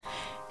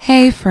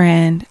Hey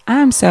friend,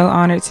 I'm so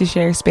honored to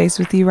share space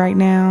with you right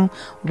now.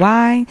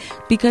 Why?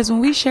 Because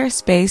when we share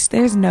space,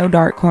 there's no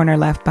dark corner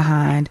left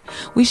behind.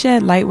 We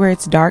shed light where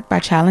it's dark by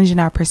challenging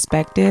our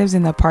perspectives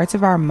and the parts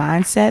of our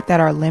mindset that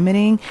are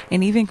limiting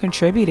and even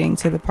contributing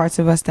to the parts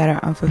of us that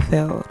are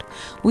unfulfilled.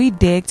 We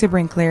dig to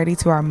bring clarity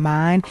to our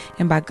mind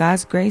and by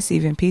God's grace,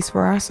 even peace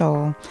for our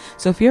soul.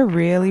 So if you're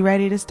really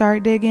ready to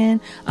start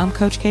digging, I'm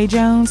Coach K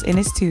Jones and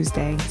it's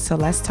Tuesday, so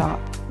let's talk.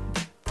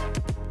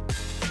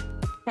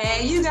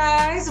 Hey, you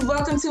guys,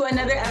 welcome to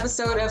another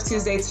episode of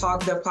Tuesday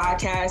Talk, the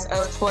podcast.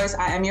 Of course,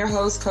 I am your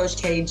host, Coach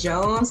K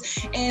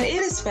Jones, and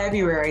it is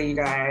February, you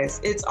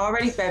guys. It's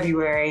already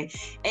February,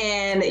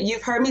 and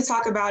you've heard me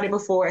talk about it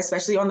before,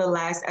 especially on the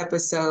last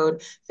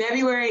episode.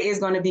 February is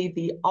going to be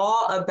the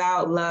All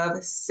About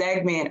Love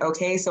segment,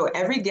 okay? So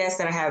every guest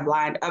that I have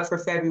lined up for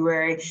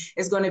February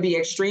is going to be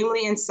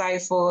extremely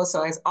insightful.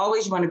 So as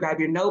always, you want to grab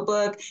your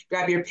notebook,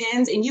 grab your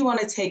pens, and you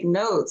want to take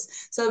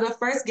notes. So the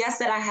first guest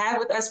that I have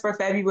with us for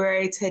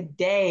February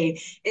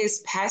today is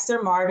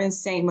Pastor Marvin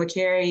St.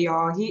 Macary,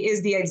 y'all. He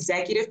is the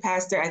executive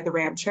pastor at the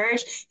Ram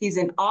Church. He's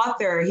an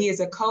author. He is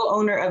a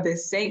co-owner of the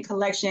Saint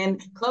Collection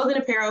clothing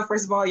apparel.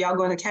 First of all, y'all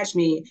going to catch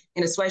me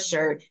in a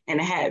sweatshirt and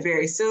a hat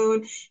very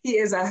soon. He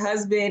is a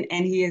husband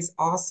and he is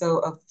also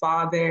a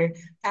father.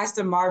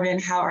 Pastor Marvin,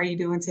 how are you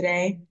doing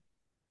today?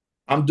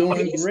 I'm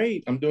doing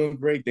great.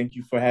 Thank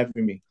you for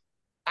having me.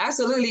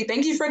 Absolutely.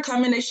 Thank you for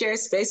coming to share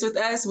space with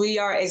us. We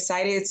are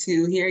excited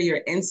to hear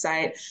your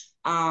insight.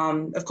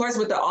 Of course,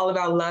 with the All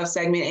About Love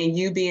segment and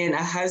you being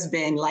a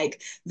husband,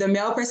 like the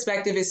male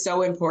perspective is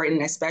so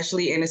important,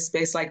 especially in a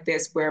space like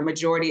this where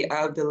majority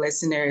of the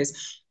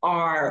listeners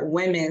are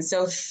women.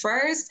 So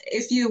first,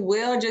 if you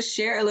will, just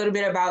share a little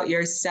bit about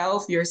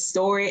yourself, your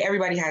story.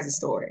 Everybody has a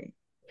story.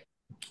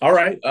 All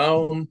right.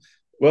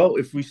 Well,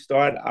 if we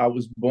start, I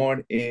was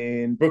born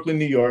in Brooklyn,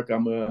 New York.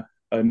 I'm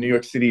a New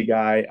York City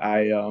guy.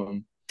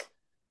 I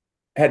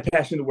had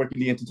passion to work in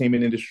the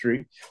entertainment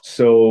industry.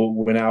 So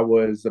when I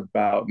was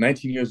about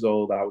 19 years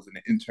old, I was an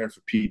intern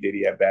for P.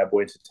 Diddy at Bad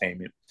Boy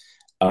Entertainment.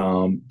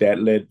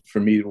 That led for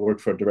me to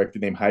work for a director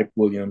named Hype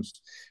Williams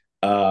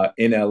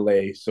in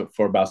LA. So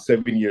for about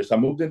 7 years, so I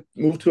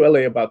moved to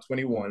LA about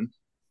 21.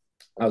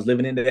 I was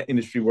living in that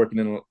industry,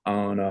 working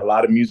on a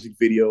lot of music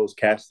videos,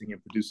 casting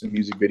and producing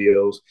music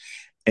videos.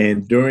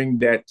 And during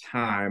that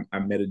time, I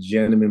met a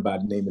gentleman by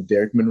the name of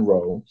Derek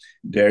Monroe.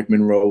 Derek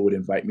Monroe would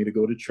invite me to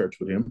go to church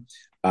with him.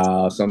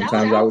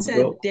 Sometimes I would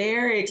go.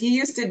 Derek, he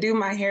used to do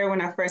my hair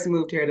when I first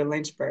moved here to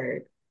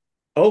Lynchburg.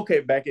 Okay,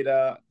 back at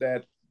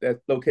that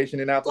location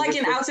in Alta Like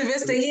Vista. in Alta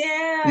Vista,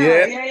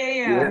 Yeah,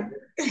 yeah.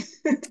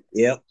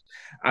 Yep.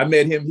 I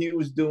met him. He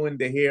was doing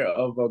the hair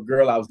of a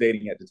girl I was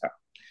dating at the time.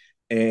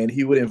 And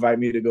he would invite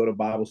me to go to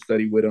Bible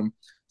study with him.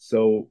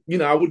 So,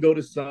 I would go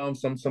to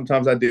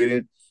sometimes I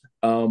didn't.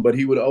 But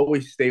he would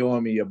always stay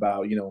on me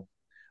about,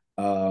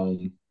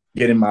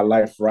 getting my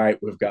life right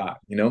with God.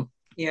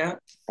 Yeah.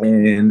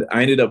 And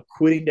I ended up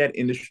quitting that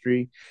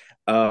industry.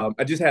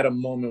 I just had a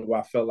moment where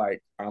I felt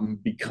like I'm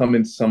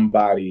becoming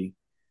somebody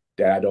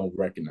that I don't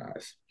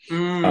recognize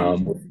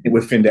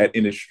within that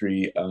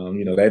industry.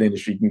 That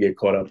industry can get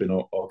caught up in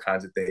all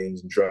kinds of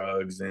things,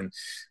 drugs and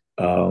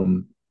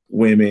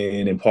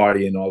women and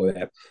partying and all of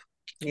that.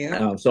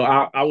 Yeah. So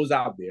I was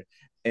out there,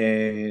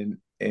 and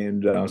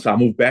so I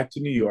moved back to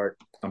New York.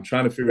 I'm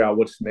trying to figure out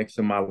what's next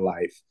in my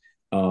life.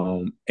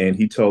 And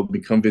he told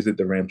me, come visit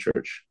the Ram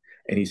Church.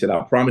 And he said,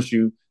 I promise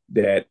you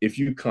that if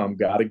you come,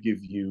 God will give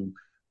you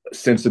a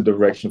sense of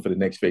direction for the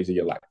next phase of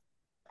your life.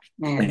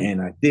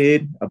 And I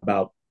did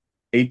about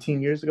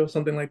 18 years ago,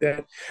 something like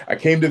that. I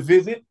came to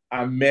visit.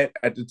 I met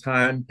at the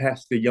time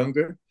Pastor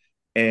Younger.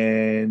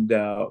 And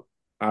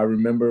I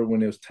remember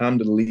when it was time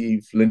to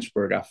leave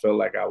Lynchburg, I felt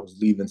like I was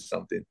leaving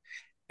something.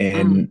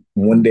 And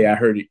one day I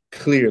heard it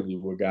clearly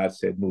where God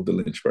said, move to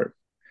Lynchburg.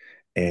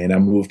 And I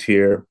moved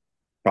here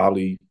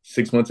probably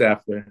 6 months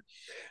after.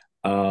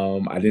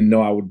 I didn't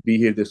know I would be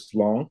here this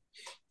long.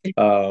 I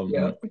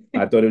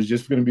thought it was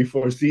just going to be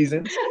for a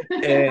season.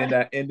 And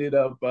I ended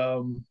up,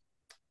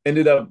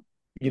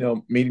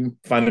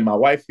 finding my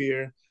wife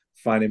here,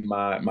 finding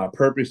my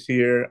purpose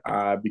here.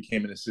 I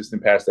became an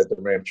assistant pastor at the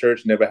Ram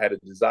Church, never had a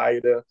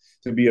desire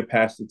to be a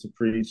pastor, to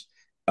preach.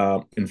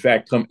 In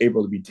fact, come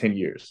April, it'll be 10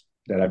 years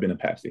that I've been a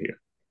pastor here.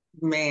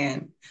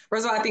 Man,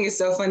 first of all, I think it's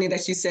so funny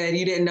that you said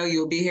you didn't know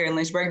you would be here in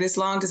Lynchburg this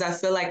long, because I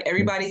feel like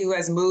everybody who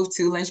has moved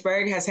to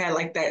Lynchburg has had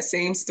like that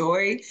same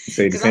story.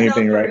 Say the same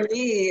thing, right?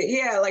 Me,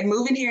 yeah, like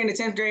moving here in the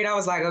 10th grade, I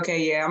was like,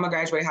 okay, yeah, I'm gonna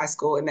graduate high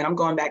school and then I'm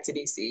going back to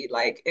DC.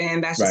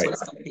 And that's just what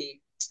it's gonna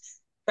be.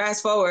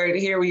 Fast forward,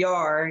 here we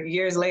are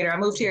years later. I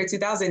moved here in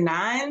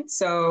 2009,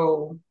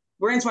 so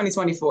we're in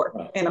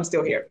 2024 and I'm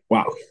still here.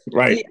 Wow,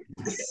 right.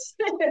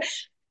 Yeah.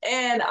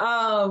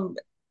 And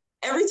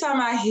every time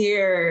I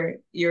hear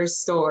your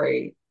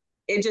story,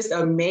 it just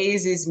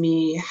amazes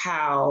me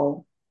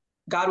how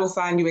God will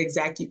find you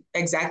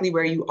exactly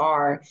where you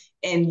are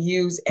and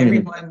use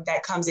everyone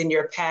that comes in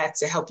your path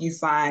to help you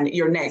find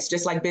your next,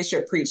 just like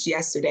Bishop preached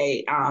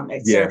yesterday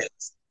at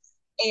service.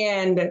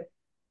 And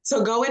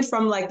So going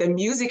from like the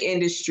music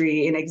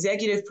industry and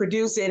executive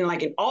producing,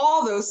 like in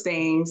all those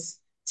things,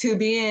 to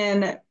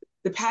being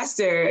the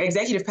pastor,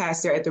 executive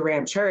pastor at the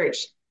Ramp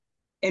Church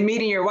and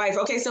meeting your wife.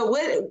 Okay, so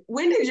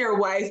when did your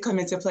wife come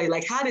into play?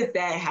 Like, how did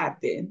that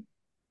happen?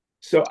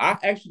 So I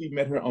actually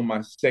met her on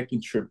my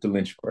second trip to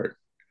Lynchburg.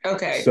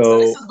 Okay, so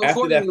this So was after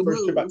before that you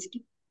first trip, moved.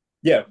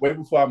 yeah, way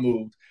before I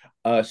moved,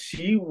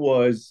 she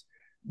was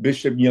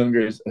Bishop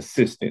Younger's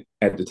assistant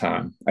at the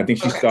time. I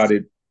think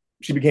Okay.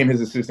 she became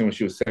his assistant when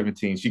she was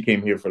 17. She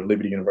came here for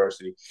Liberty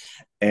University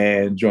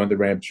and joined the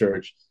Ramp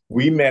Church.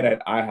 We met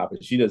at IHOP,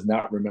 and she does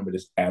not remember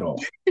this at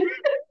all.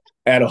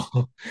 At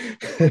all.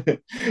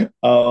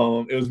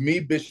 It was me,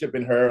 Bishop,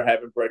 and her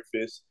having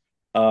breakfast.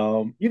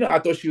 I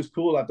thought she was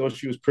cool. I thought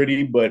she was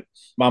pretty, but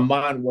my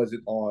mind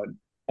wasn't on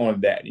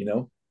that.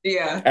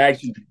 Yeah. I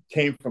actually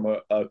came from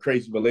a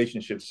crazy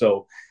relationship,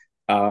 so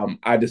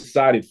I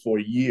decided for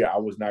a year I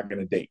was not going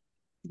to date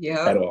at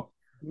Yep. all.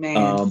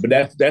 Man.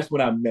 But that's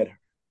when I met her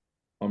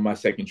on my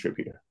second trip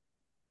here.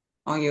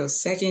 On your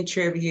second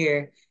trip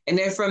here. And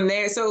then from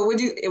there, so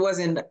it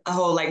wasn't a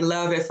whole like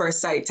love at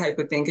first sight type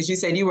of thing, because you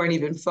said you weren't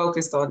even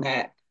focused on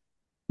that.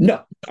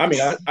 No, I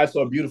mean I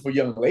saw a beautiful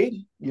young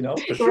lady,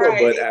 for sure.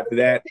 Right. But after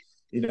that,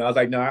 I was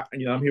like, no,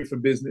 I'm here for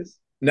business,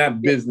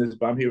 not business,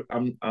 but I'm here.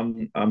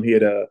 I'm here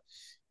to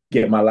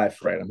get my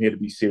life right. I'm here to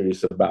be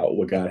serious about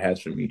what God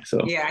has for me.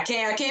 So Yeah, I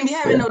can't be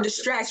having yeah, no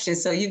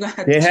distractions. So you're gonna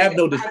have to can't chill. have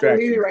no I have to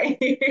leave it distractions. right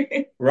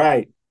here.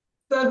 Right.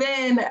 So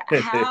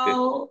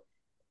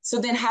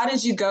then how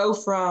did you go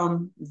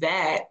from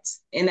that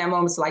in that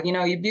moment? It's like,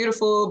 you're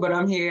beautiful, but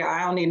I'm here.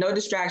 I don't need no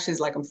distractions.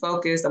 Like I'm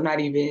focused. I'm not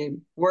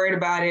even worried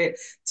about it.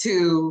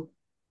 To,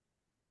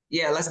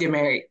 yeah, let's get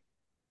married.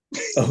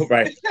 Oh,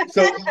 right.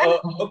 So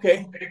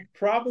okay,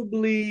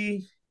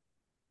 probably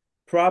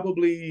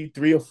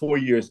 3 or 4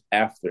 years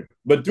after.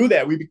 But through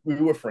that, we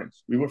were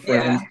friends. We were Yeah.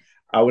 friends.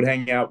 I would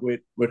hang out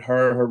with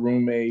her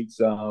roommates.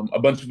 A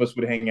bunch of us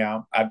would hang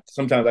out.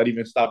 Sometimes I'd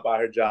even stop by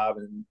her job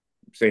and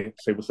say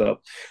what's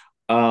up.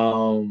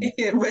 But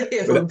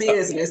if for but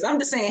business, I'm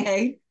just saying,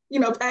 hey,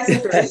 passing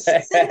through.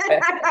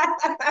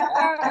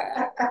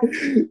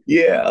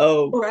 yeah.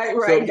 Right, So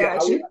right, yeah,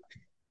 got you.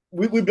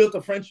 we built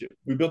a friendship.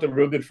 We built a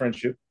real good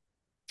friendship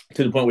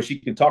to the point where she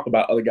can talk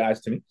about other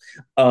guys to me.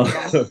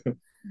 Yeah.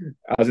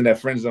 I was in that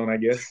friend zone, I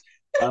guess.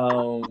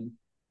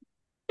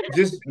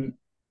 Just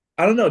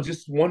I don't know.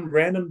 Just one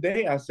random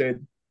day, I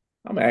said,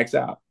 "I'm gonna ask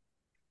out.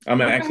 I'm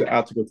gonna ask Okay.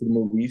 out to go to the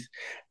movies."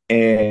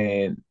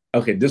 And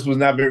okay, this was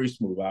not very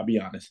smooth. I'll be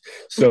honest.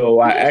 So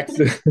I asked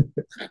her.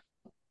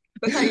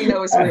 That's how you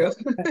know it's real.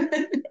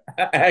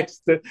 I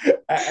asked her.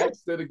 I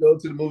asked her to go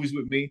to the movies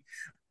with me,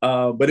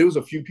 but it was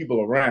a few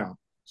people around,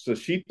 so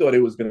she thought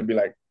it was gonna be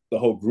like the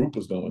whole group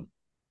was going.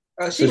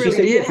 Oh, she So she really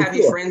said, "Yeah, did for have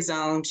you sure." friend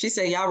zoned. She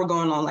said y'all were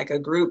going on like a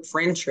group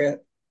friend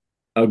trip.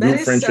 A That group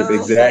is friendship, so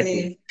exactly.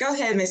 funny. Go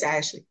ahead, Miss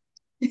Ashley.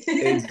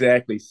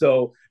 Exactly.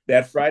 So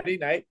that Friday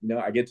night,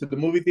 I get to the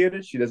movie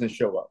theater. She doesn't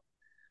show up.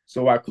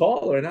 So I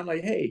call her and I'm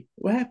like, "Hey,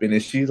 what happened?"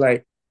 And she's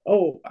like,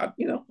 "Oh, I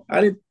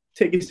didn't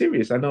take it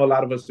serious. I know a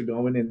lot of us are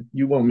going, and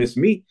you won't miss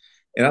me."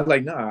 And I was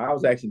like, "Nah, I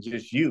was actually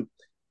just you."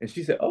 And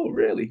she said, "Oh,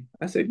 really?"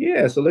 I said,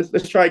 "Yeah. So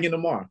let's try again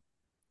tomorrow."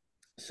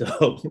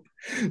 So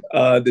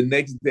the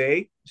next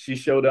day, she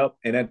showed up,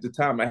 and at the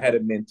time, I had a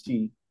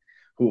mentee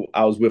who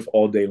I was with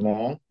all day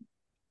long.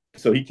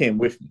 So he came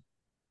with me.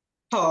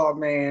 Oh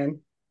man.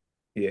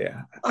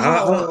 Yeah,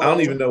 I don't Oh,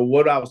 even know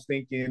what I was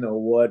thinking or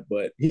what,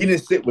 but he didn't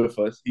sit with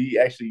us. He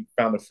actually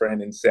found a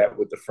friend and sat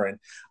with a friend.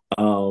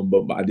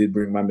 But I did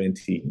bring my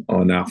mentee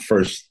on our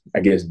first, I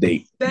guess,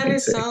 date, you that can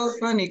is say. so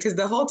funny because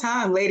the whole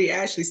time Lady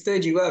Ashley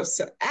stood you up.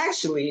 So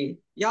actually,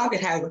 y'all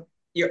could have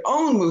your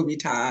own movie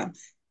time.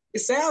 It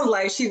sounds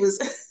like she was.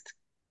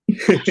 Oh,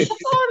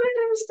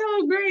 that is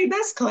so great.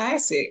 That's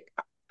classic.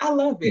 I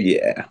love it.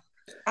 Yeah.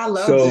 I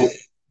love So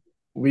it.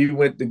 we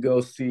went to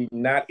go see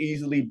Not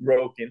Easily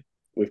Broken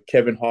with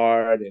Kevin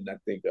Hart and I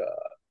think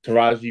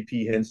Taraji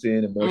P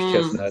Henson and Morris Mm,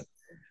 Chestnut,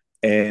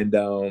 and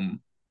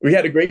we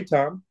had a great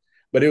time.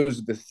 But it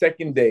was the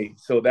second day,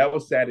 so that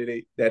was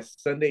Saturday. That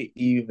Sunday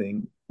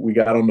evening, we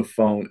got on the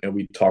phone and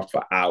we talked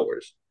for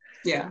hours.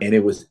 yeah. And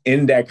it was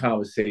in that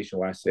conversation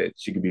where I said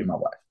she could be my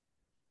wife.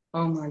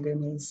 Oh my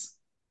goodness.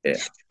 Yeah,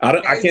 I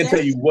Is can't tell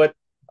that you what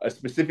a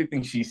specific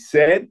thing she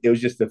said. It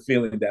was just the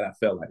feeling that I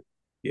felt like,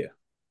 yeah,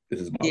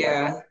 this is my wife.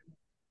 yeah.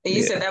 And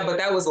you said Yeah, that, but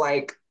that was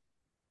like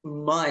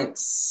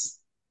months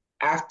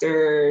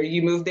after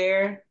you moved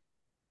there.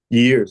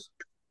 years,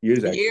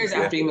 years actually. Years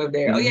Yeah, after you moved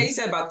there. Oh yeah, mm-hmm. you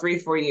said about 3,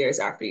 4 years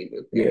after you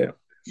moved there.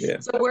 Yeah, yeah.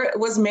 So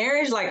was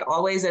marriage like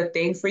always a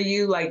thing for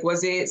you? Like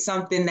was it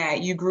something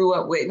that you grew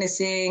up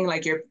witnessing,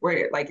 like your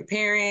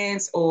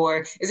parents,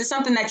 or is it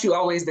something that you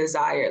always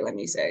desired, let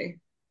me say?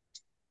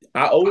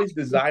 I always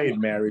desired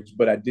marriage,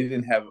 but I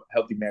didn't have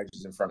healthy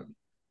marriages in front of me,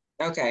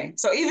 Okay.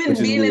 So which even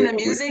is being in the weird.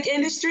 Weird. music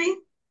industry,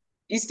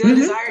 you still Mm-hmm.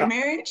 desired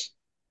marriage?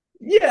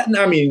 Yeah,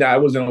 no, I mean, I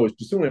wasn't always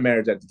pursuing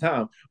marriage at the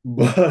time,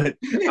 but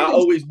I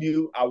always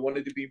knew I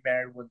wanted to be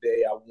married one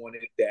day. I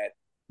wanted that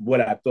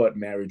what I thought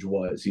marriage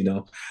was.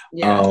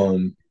 Yeah.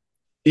 Um,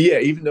 yeah,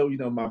 even though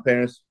my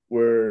parents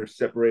were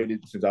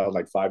separated since I was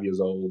like 5 years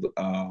old.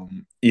 I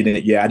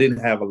didn't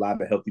have a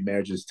lot of healthy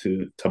marriages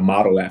to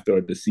model after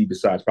or to see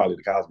besides probably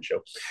the Cosby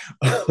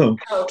Show.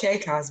 Okay,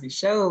 Cosby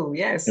Show. And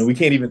Yes. we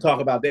can't even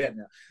talk about that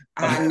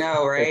I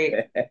know,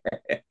 right?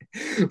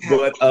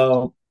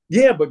 now.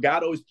 But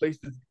God always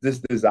placed this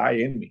desire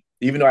in me,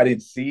 even though I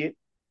didn't see it.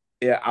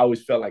 Yeah, I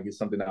always felt like it's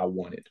something I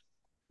wanted.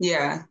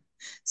 Yeah.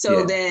 So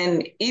Yeah.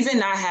 then even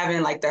not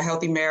having like the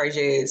healthy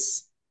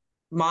marriages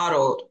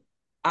modeled,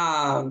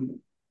 um,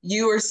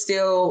 you were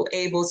still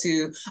able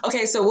to,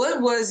 okay, so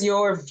what was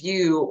your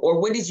view or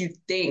what did you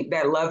think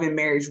that love and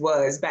marriage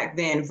was back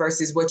then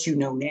versus what you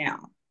know now?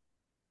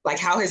 Like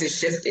how has it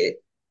shifted?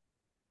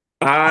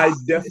 I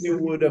definitely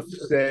would have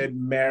said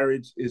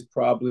marriage is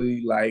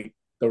probably like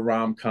the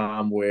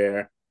rom-com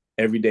where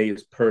every day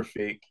is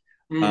perfect.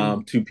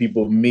 Mm, Two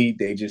people meet,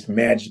 they just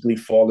magically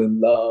fall in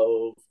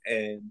love,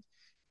 and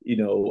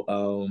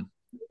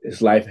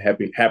it's life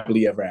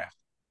happily ever after.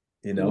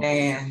 You know,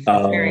 man,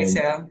 fairy um,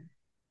 tale.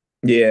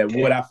 yeah.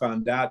 What I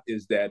found out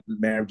is that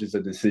marriage is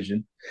a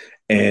decision,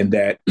 and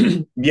that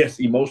yes,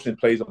 emotion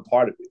plays a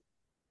part of it,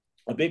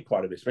 a big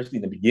part of it, especially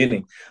in the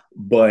beginning.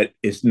 But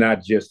it's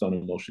not just on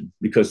emotion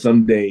because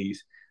some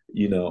days,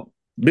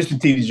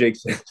 Mr. T.D. Jake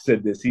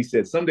said this. He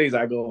said, "Some days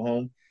I go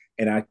home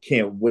and I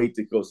can't wait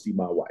to go see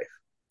my wife,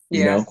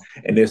 Yeah.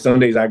 and there's some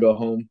days I go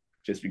home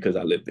just because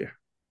I live there."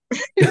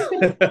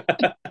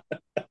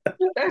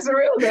 That's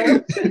real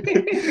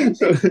though.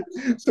 so,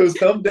 so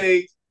some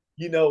days,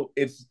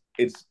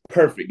 it's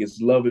perfect.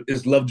 It's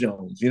Love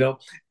Jones,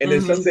 and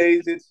then some Mhm.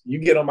 days it's you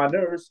get on my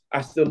nerves.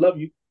 I still love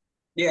you,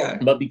 Yeah,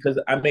 but because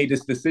I made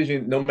this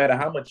decision, no matter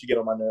how much you get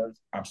on my nerves,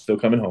 I'm still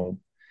coming home.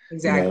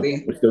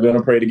 exactly. We're still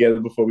gonna pray together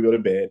before we go to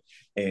bed,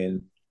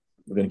 and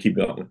we're gonna keep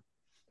going.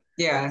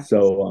 Yeah.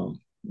 So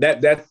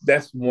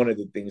that's one of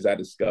the things I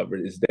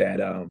discovered is that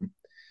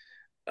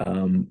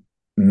um,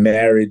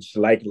 marriage,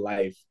 like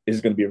life,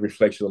 is gonna be a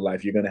reflection of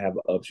life. You're gonna have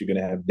ups, you're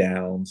gonna have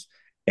downs,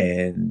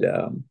 and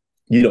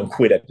you don't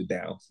quit at the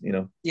downs.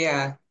 Yeah.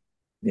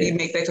 You Yeah.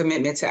 make the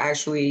commitment to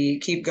actually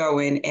keep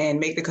going and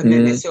make the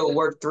commitment Mm-hmm. to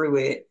work through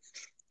it.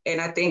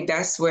 And I think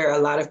that's where a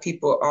lot of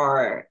people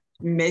are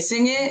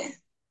missing it.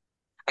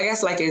 I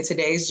guess like in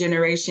today's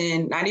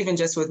generation, not even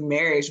just with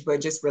marriage, but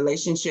just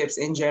relationships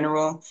in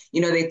general,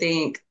 they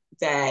think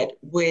that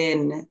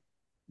when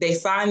they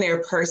find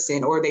their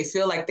person or they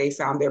feel like they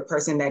found their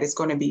person that it's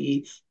going to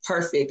be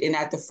perfect, and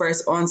at the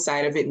first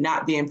onset of it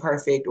not being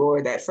perfect,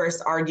 or that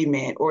first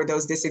argument or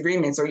those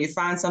disagreements, or you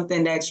find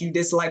something that you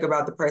dislike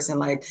about the person,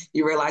 like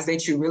you realize they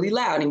chew really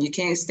loud and you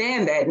can't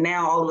stand that,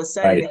 now all of a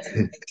sudden Right. it's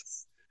like,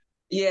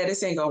 yeah,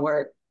 this ain't gonna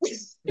work.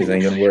 This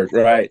ain't gonna work.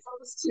 Right.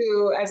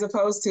 As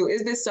opposed to,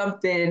 is this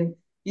something,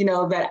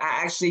 that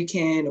I actually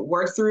can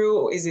work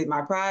through? Is it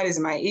my pride? Is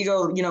it my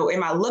ego?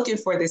 Am I looking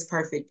for this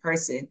perfect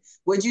person?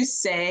 Would you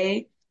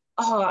say,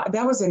 oh,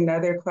 that was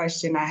another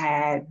question I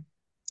had,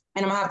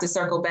 and I'm gonna have to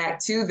circle back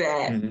to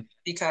that Mm-hmm.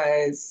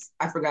 because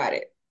I forgot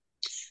it.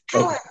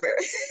 Okay.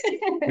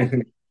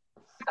 However,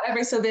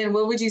 however, so then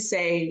what would you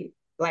say,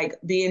 like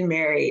being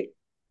married,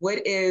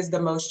 what is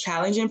the most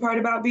challenging part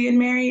about being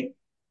married?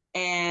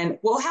 And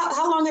well,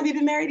 how long have you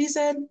been married, you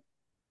said?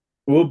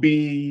 We'll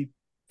be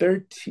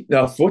 13,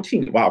 no,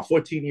 14. Wow,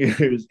 14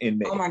 years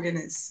in Oh May. my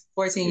goodness,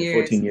 14 Yeah, years.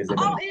 14 years in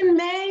Oh, May. in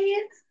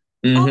May.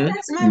 Oh, Mm-hmm.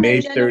 that's my May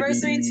marriage 30,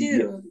 anniversary yeah,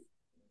 too.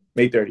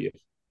 May 30th.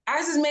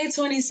 Ours is May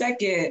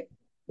 22nd.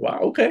 Wow,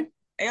 okay.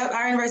 Yep,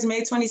 our anniversary is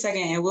May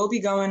 22nd, and we'll be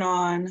going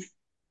on,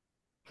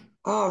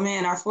 oh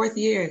man, our fourth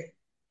year.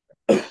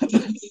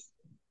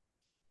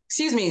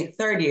 Excuse me,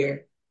 third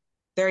year.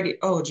 30.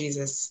 Oh,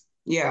 Jesus.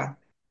 Yeah.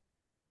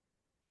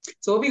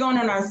 So we'll be going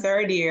on our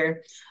third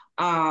year,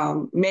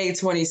 May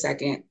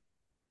 22nd.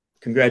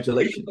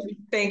 Congratulations.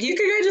 Thank you.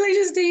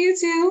 Congratulations to you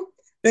too.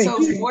 Thank So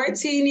you.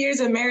 14 years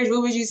of marriage,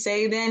 what would you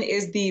say then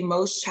is the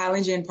most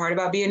challenging part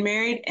about being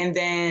married? And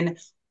then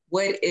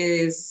what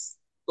is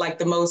like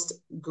the most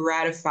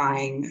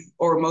gratifying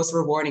or most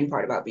rewarding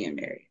part about being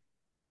married?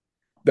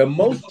 The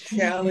most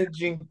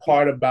challenging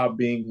part about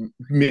being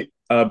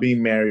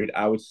married,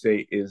 I would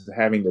say, is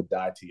having to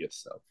die to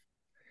yourself.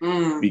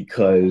 Mm.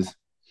 Because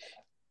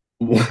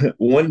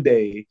one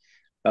day,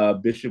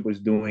 Bishop was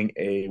doing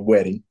a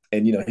wedding,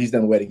 and he's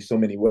done weddings, so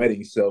many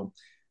weddings. So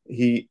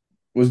he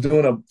was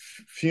doing a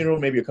funeral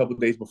maybe a couple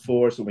of days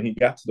before. So when he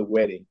got to the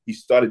wedding, he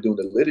started doing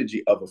the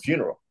liturgy of a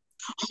funeral.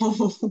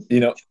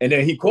 And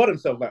then he caught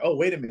himself like, "Oh,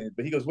 wait a minute!"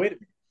 But he goes, "Wait a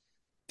minute.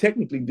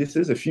 Technically, this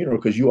is a funeral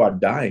because you are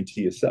dying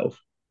to yourself.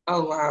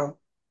 Oh, wow.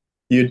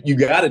 You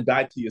got to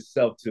die to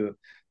yourself to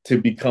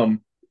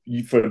become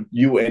for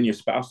you and your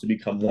spouse to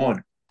become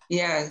one."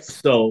 Yes.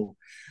 So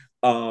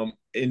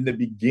in the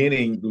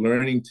beginning,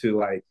 learning to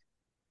like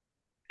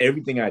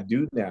everything I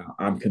do now,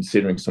 I'm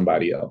considering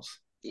somebody else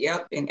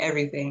Yep. And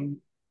everything.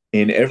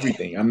 in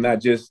everything. I'm not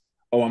just,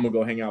 oh, I'm gonna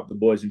go hang out with the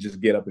boys and just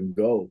get up and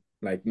go.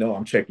 Like, no,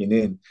 I'm checking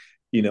in,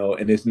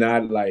 and it's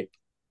not like,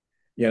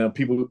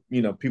 people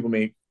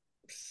may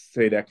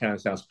say that kind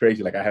of sounds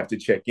crazy. Like I have to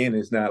check in.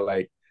 It's not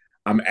like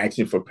I'm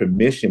asking for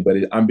permission, but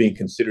I'm being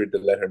considerate to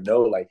let her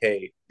know, like,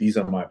 hey, these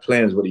are my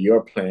plans. What are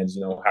your plans?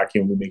 You know, how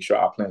can we make sure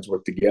our plans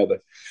work together?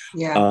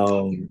 Yeah.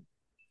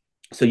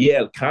 So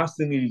yeah,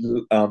 constantly,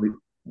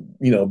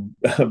 you know,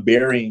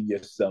 burying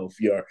yourself,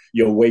 your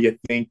way of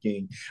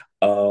thinking,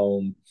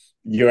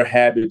 your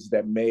habits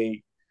that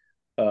may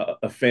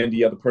offend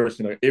the other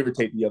person or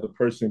irritate the other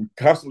person,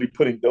 constantly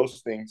putting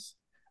those things,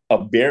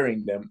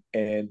 burying them,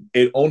 and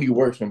it only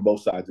works when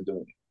both sides are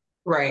doing it.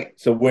 Right.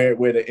 So where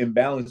the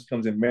imbalance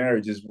comes in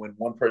marriage is when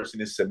one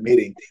person is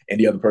submitting and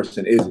the other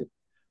person isn't.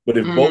 But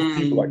if both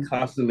people are Mm.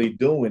 constantly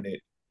doing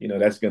it, you know,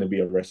 that's going to be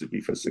a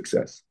recipe for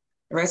success.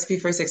 Recipe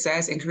for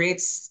success and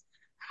creates,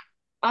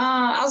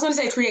 I was going to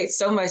say creates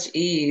so much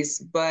ease,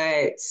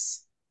 but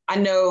I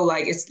know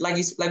like it's like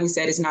we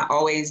said, it's not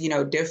always,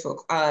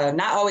 difficult,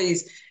 not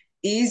always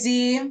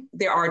easy.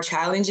 There are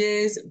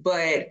challenges,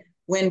 but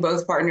when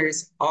both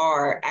partners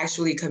are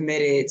actually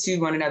committed to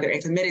one another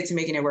and committed to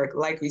making it work,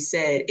 like we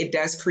said, it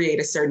does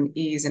create a certain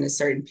ease and a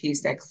certain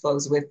peace that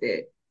flows with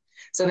it.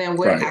 So then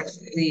what Right.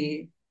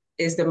 actually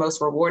is the most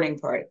rewarding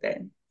part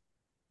then?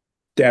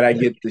 That I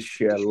get to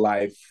share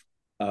life,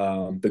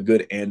 the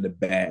good and the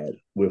bad,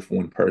 with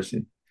one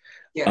person.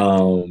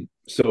 Yeah.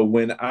 So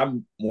when I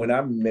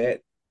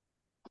met,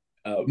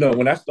 no,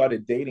 when I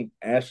started dating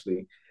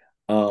Ashley,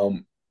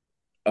 um,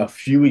 a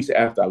few weeks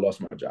after I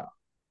lost my job.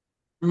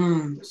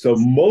 Mm. So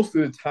most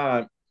of the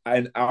time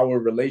in our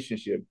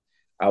relationship,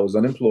 I was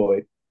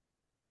unemployed.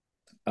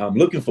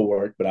 Looking for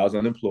work, but I was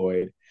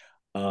unemployed.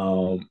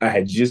 I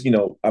had just,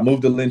 I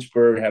moved to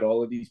Lynchburg, had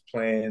all of these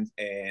plans,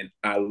 and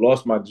I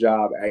lost my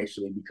job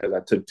actually because I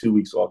took 2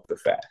 weeks off the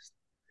fast.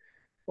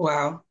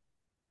 Wow.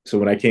 So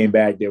when I came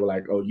back, they were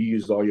like, "Oh, you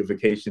used all your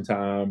vacation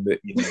time." That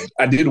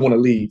I did want to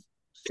leave,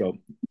 so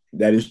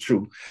that is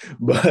true.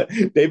 But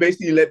they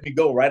basically let me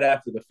go right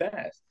after the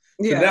fast.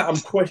 So Yeah. now I'm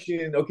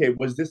questioning, okay,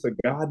 was this a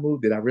God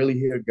move? Did I really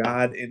hear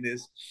God in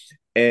this?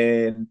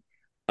 And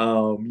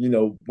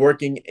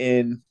working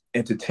in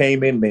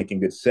entertainment,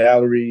 making good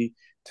salary,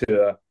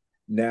 to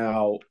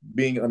now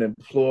being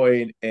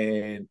unemployed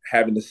and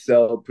having to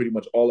sell pretty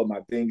much all of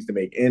my things to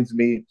make ends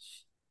meet.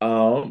 It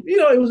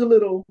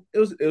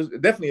was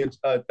definitely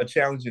a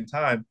challenging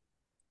time.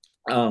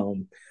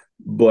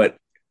 But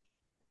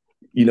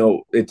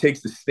it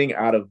takes the sting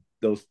out of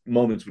those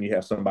moments when you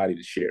have somebody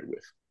to share it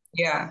with.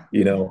 Yeah.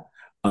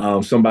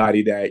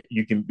 Somebody that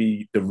you can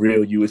be the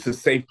real you. It's a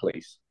safe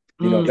place.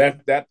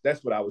 Mm.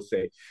 That's what I would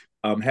say.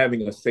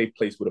 Having a safe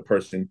place with a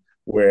person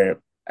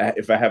where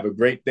if I have a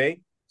great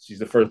day, she's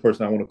the first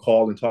person I want to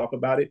call and talk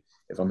about it.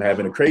 If I'm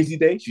having a crazy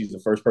day, she's the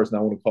first person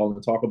I want to call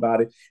and talk about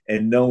it.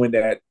 And knowing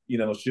that,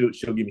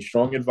 she'll give me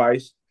strong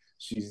advice.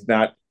 She's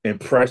not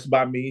impressed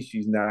by me.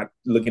 She's not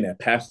looking at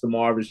Pastor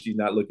Marvin. She's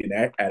not looking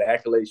at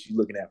accolades. She's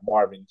looking at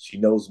Marvin. She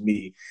knows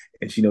me,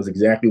 and she knows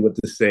exactly what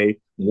to say,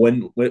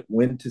 when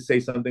to say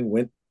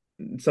something,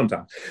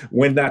 sometimes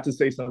when not to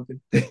say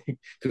something,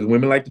 because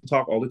women like to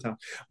talk all the time.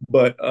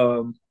 But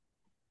I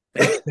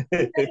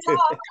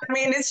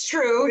mean, it's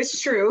true.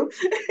 It's true.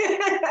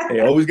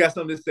 they always got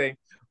something to say.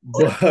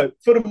 But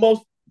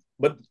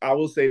but I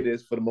will say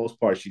this: for the most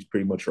part, she's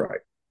pretty much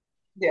right.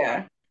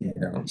 Yeah.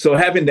 So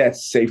having that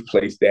safe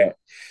place that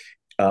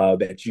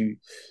you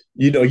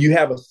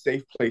have a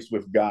safe place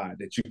with God,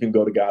 that you can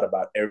go to God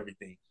about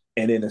everything.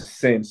 And in a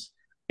sense,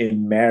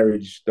 in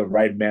marriage, the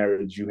right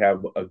marriage, you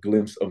have a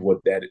glimpse of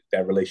what that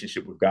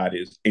relationship with God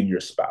is in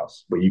your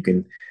spouse, where you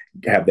can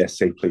have that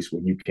safe place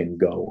where you can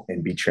go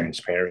and be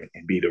transparent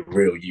and be the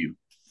real you.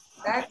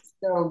 That's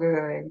so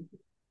good.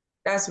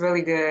 That's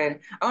really good.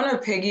 I want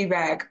to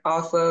piggyback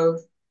off of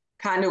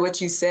kind of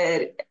what you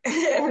said.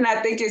 And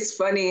I think it's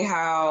funny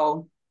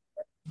how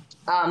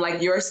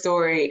like your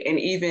story and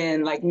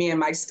even like me and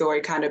Mike's story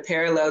kind of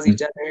parallels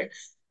each other.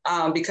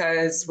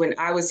 Because when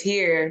I was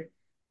here,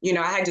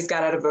 I had just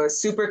got out of a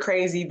super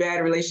crazy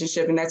bad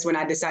relationship, and that's when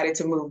I decided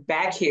to move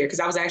back here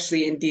because I was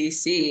actually in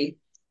DC.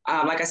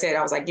 Like I said,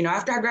 I was like,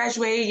 after I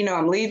graduate,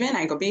 I'm leaving. I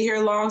ain't gonna be here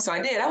long, so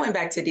I did. I went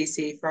back to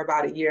DC for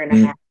about a year and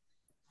a half.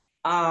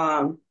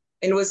 Um,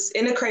 and was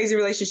in a crazy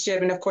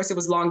relationship, and of course, it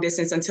was long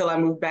distance until I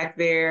moved back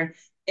there.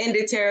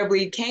 Ended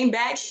terribly. Came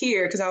back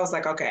here because I was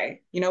like,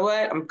 okay, you know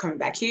what? I'm coming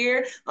back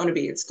here. I'm gonna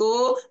be in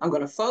school. I'm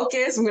gonna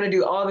focus. I'm gonna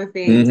do all the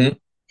things. Mm-hmm.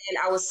 And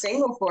I was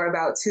single for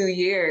about 2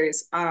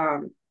 years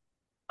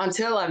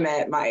until I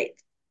met Mike.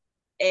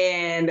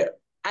 And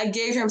I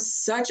gave him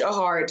such a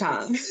hard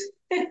time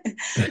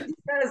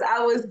because I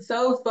was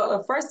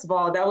first of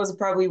all, that was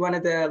probably one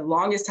of the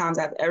longest times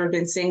I've ever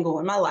been single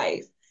in my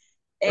life.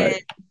 And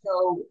Right.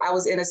 so I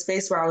was in a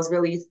space where I was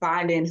really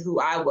finding who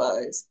I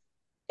was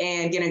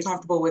and getting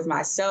comfortable with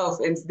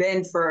myself. And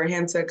then for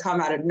him to come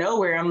out of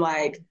nowhere, I'm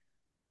like,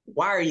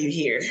 why are you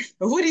here?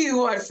 What do you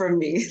want from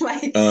me?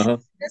 Like, at Uh-huh.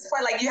 this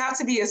point, like, you have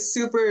to be a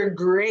super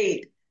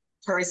great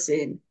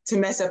person to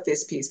mess up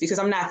this piece because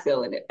I'm not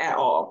feeling it at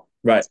all.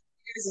 Right.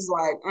 This is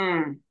like,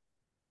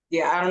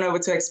 yeah, I don't know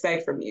what to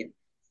expect from you.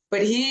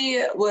 But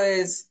he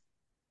was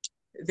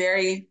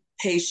very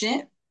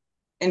patient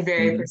and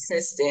very Mm-hmm.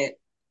 persistent.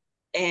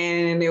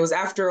 And it was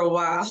after a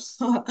while,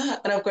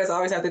 and of course, I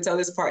always have to tell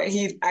this part.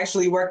 He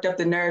actually worked up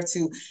the nerve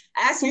to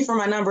ask me for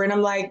my number, and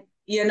I'm like,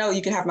 yeah, no,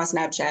 you can have my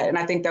Snapchat. And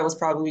I think that was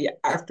probably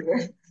after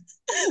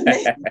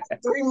maybe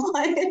 3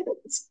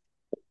 months.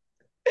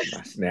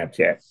 My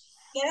Snapchat.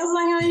 Yeah, I was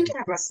like, oh, you can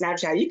have my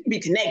Snapchat. You can be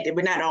connected,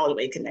 but not all the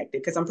way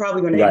connected, because I'm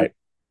probably going to end up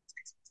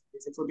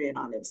Right. if we're being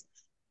honest.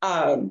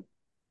 Um,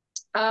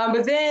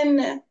 but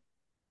then,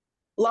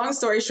 long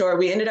story short,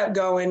 we ended up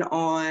going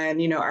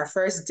on, our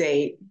first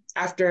date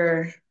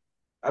after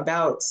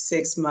about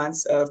 6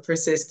 months of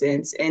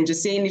persistence and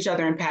just seeing each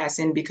other in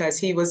passing because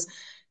he was,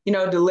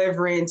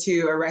 delivering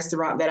to a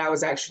restaurant that I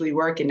was actually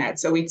working at.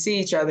 So we'd see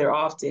each other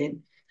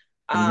often.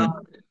 Um,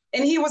 Mm-hmm.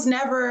 and he was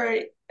never,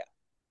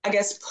 I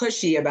guess,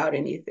 pushy about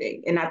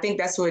anything. And I think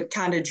that's what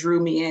kind of drew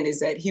me in is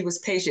that he was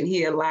patient.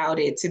 He allowed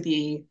it to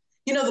be,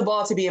 the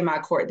ball to be in my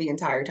court the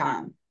entire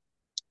time.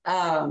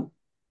 Um,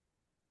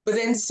 but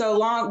then so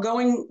long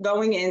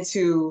going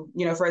into,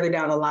 further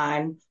down the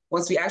line,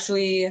 once we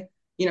actually,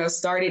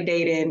 started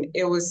dating,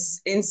 it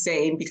was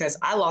insane because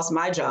I lost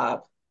my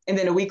job. And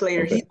then a week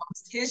later, he Okay.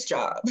 lost his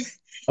job.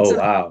 Oh So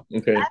wow.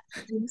 Okay.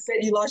 you said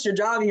you lost your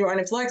job and you were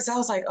unemployed. Because I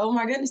was like, oh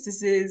my goodness,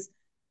 this is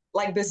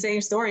like the same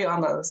story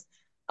almost.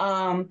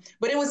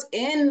 But it was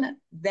in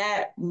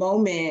that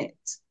moment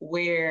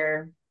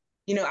where,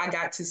 I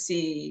got to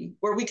see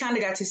where we kind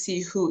of got to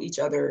see who each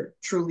other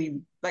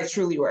truly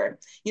were.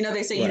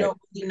 They say you Right. don't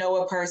really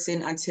know a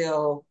person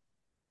until,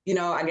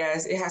 I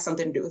guess it has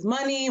something to do with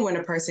money. When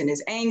a person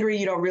is angry,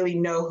 you don't really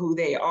know who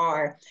they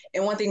are.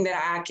 And one thing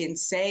that I can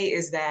say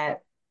is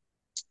that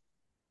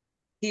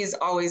he has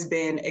always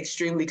been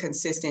extremely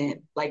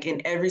consistent, like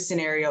in every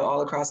scenario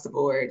all across the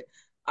board.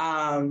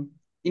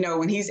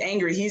 When he's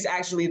angry, he's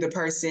actually the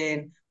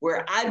person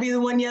where I'd be the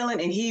one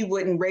yelling and he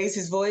wouldn't raise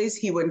his voice.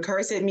 He wouldn't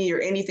curse at me or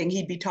anything.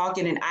 He'd be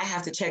talking and I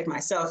have to check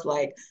myself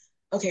like,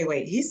 okay,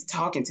 wait, he's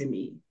talking to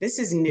me. This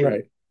is new.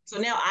 Right. So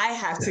now I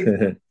have to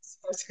get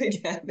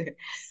together.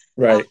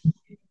 Right.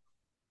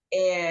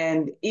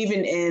 And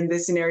even in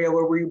this scenario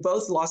where we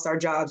both lost our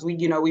jobs, we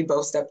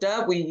both stepped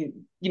up. We,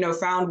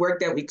 found work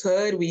that we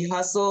could. We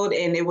hustled,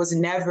 and it was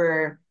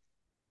never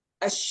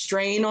a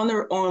strain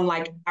on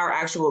like our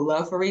actual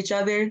love for each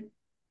other.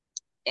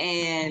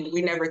 And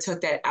we never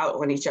took that out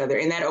on each other,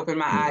 and that opened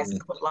my eyes Mm-hmm.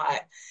 to a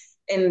lot.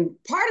 And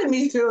part of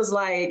me feels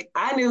like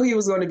I knew he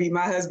was going to be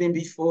my husband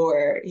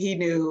before he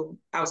knew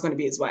I was going to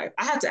be his wife.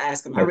 I have to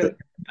ask him. I really Okay.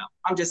 don't know.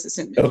 I'm just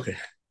assuming. Okay.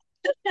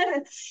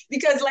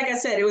 Because like I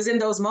said, it was in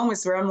those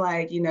moments where I'm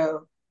like,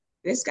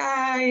 this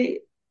guy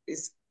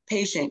is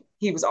patient.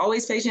 He was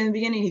always patient in the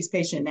beginning. He's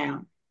patient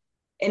now.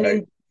 And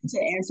Right. then to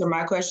answer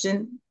my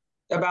question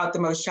about the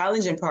most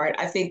challenging part,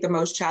 I think the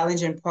most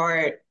challenging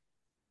part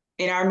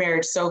in our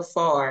marriage so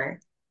far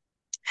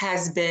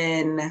has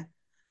been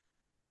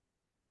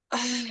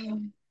uh,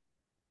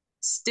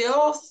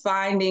 still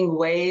finding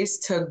ways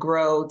to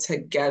grow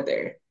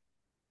together,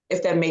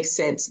 if that makes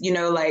sense.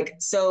 Like,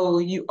 so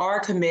you are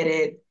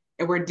committed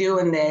and we're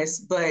doing this,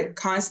 but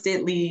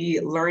constantly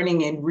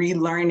learning and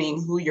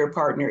relearning who your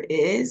partner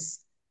is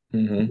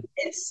Mm-hmm.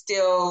 and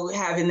still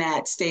having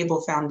that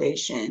stable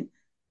foundation.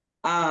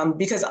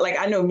 Because like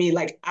I know me,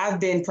 like I've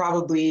been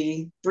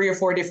probably 3 or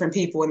 4 different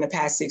people in the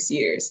past 6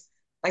 years.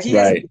 Like he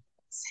hasn't been Right.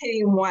 the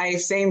same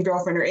wife, same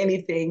girlfriend or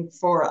anything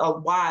for a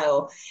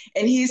while.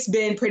 And he's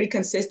been pretty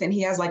consistent.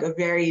 He has like a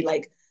very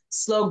like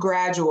slow,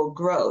 gradual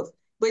growth,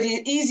 but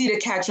it's easy to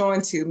catch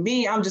on to.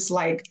 Me, I'm just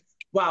like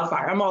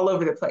wildfire. I'm all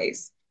over the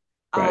place.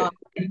 Um,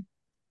 Right.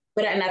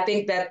 and I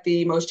think that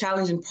the most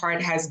challenging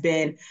part has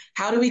been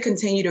how do we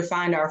continue to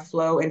find our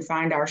flow and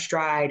find our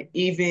stride,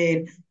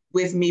 even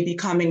with me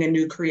becoming a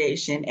new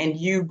creation and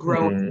you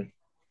growing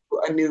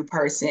Mm-hmm. a new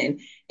person?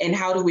 And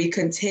how do we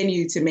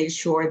continue to make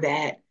sure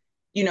that,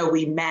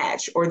 we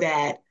match or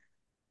that,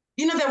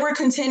 that we're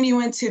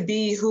continuing to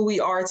be who we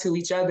are to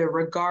each other,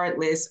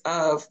 regardless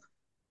of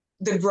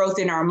the growth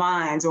in our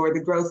minds or the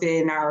growth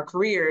in our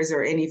careers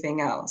or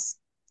anything else.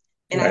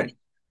 And I Right. think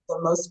the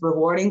most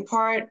rewarding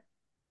part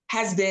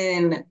has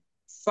been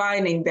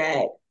finding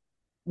that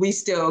we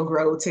still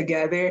grow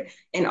together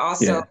and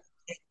also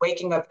Yeah.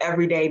 waking up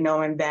every day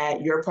knowing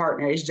that your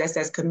partner is just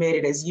as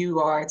committed as you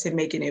are to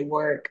making it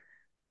work.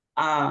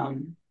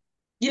 Um,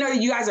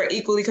 you guys are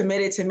equally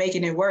committed to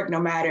making it work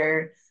no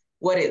matter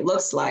what it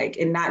looks like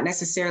and not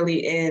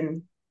necessarily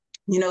in,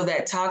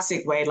 that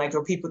toxic way, like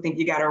where people think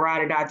you got to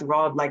ride or die through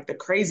all of like the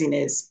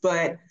craziness.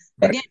 But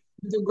Right. again,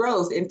 the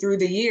growth and through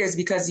the years,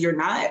 because you're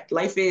not,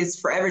 life is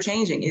forever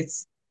changing.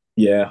 It's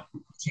Yeah.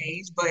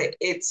 change, but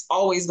it's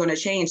always going to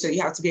change. So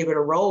you have to be able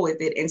to roll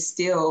with it and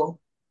still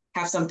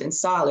have something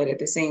solid at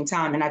the same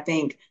time. And I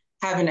think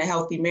having a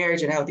healthy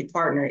marriage and a healthy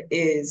partner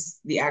is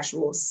the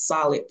actual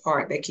solid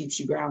part that keeps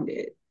you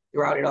grounded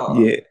throughout it all.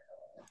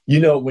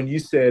 Yeah. When you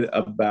said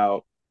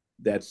about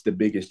that's the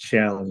biggest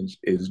challenge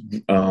is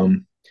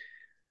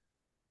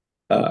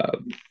uh,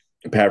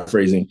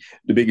 paraphrasing,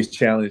 the biggest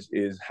challenge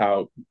is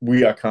how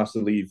we are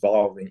constantly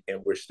evolving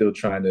and we're still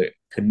trying to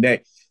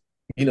connect.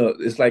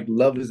 It's like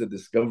love is a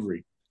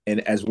discovery.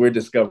 And as we're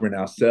discovering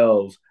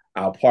ourselves,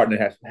 our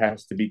partner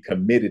has to be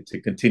committed to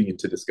continue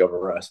to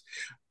discover us.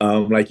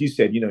 Like you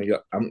said,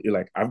 you're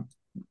like I'm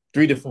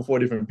three different, four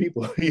different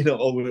people,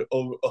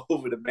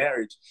 over the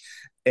marriage,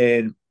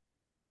 and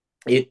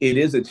it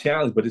is a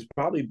challenge, but it's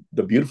probably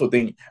the beautiful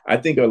thing. I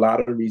think a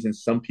lot of the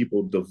reasons some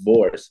people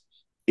divorce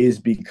is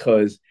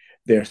because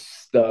they're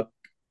stuck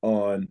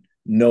on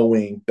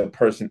knowing the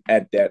person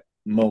at that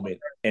moment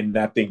and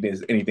not think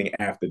there's anything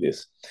after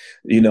this,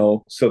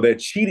 so they're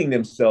cheating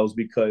themselves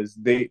because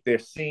they're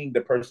seeing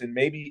the person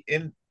maybe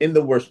in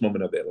the worst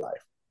moment of their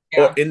life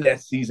or Yeah. in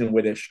that season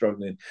where they're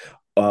struggling.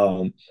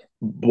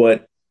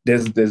 But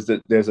there's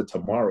a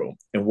tomorrow,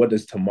 and what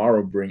does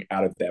tomorrow bring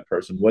out of that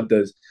person? What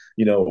does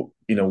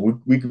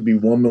we could be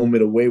one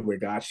moment away where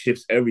God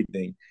shifts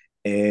everything,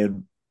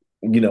 and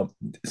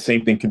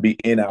same thing can be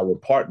in our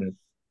partner,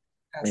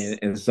 Yes.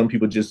 and some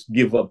people just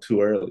give up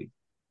too early.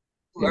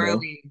 Too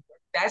early.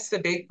 That's the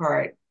big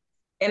part.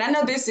 And I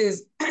know this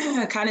is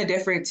kind of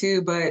different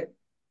too, but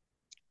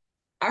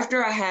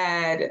after I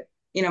had,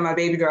 my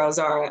baby girl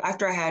Zara,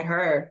 after I had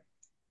her,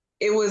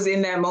 it was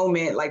in that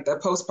moment, like the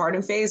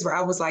postpartum phase, where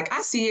I was like,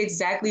 I see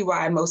exactly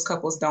why most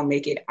couples don't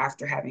make it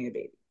after having a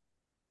baby.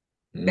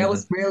 That Mm-hmm.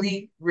 was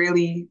really,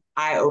 really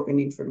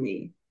eye-opening for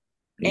me.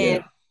 And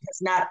Yeah.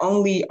 because not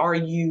only are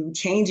you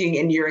changing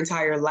and your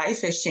entire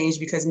life has changed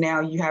because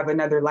now you have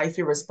another life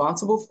you're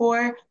responsible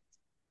for,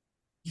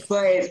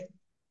 but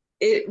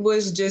it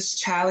was just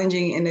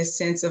challenging in the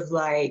sense of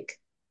like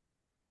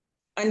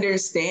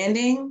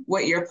understanding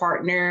what your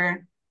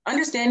partner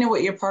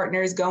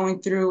is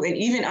going through, and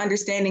even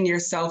understanding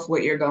yourself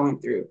what you're going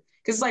through.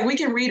 Because like we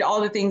can read all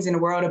the things in the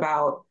world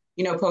about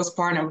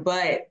postpartum,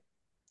 but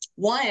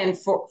one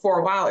for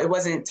a while it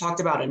wasn't talked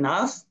about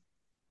enough.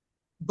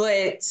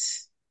 But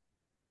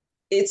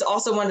it's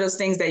also one of those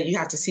things that you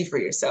have to see for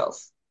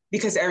yourself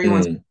because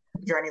everyone's Mm.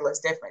 journey looks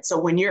different. So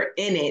when you're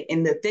in it,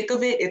 in the thick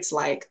of it, it's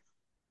like,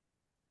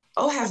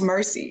 oh, have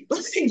mercy.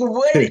 Like,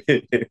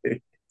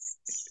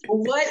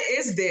 what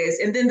is this?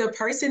 And then the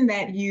person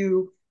that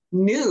you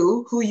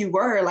knew who you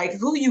were, like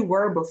who you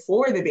were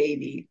before the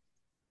baby,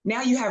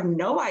 now you have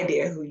no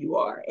idea who you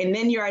are. And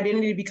then your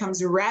identity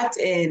becomes wrapped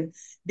in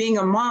being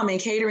a mom and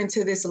catering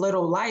to this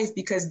little life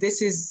because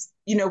this is,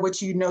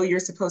 what you're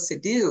supposed to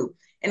do.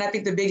 And I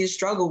think the biggest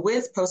struggle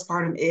with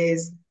postpartum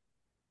is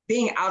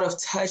being out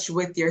of touch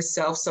with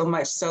yourself so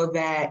much so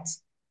that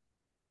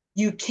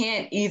you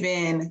can't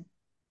even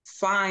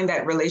find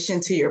that relation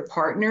to your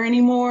partner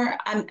anymore.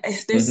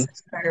 There's Mm-hmm. such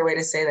a better way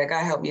to say that.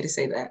 God help me to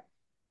say that.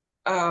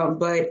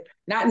 But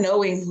not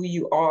knowing who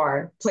you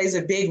are plays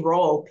a big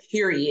role,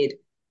 period,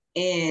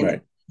 in Right.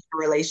 a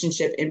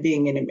relationship and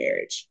being in a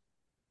marriage.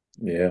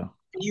 Yeah.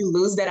 You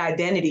lose that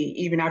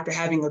identity even after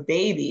having a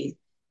baby.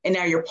 And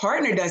now your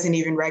partner doesn't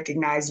even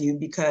recognize you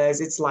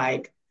because it's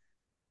like,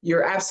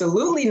 you're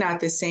absolutely not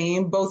the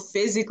same, both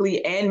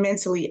physically and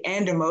mentally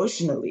and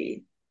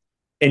emotionally.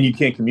 And you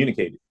can't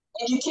communicate it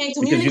And you can't because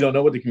you communicate. don't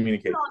know what to You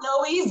communicate. don't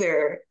know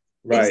either.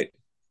 Right.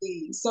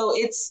 Exactly. So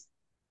it's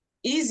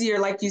easier,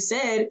 like you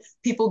said,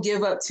 people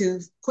give up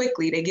too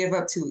quickly, they give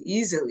up too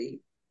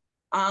easily.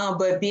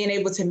 But being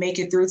able to make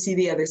it through to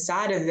the other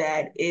side of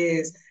that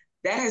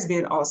has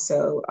been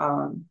also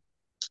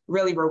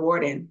really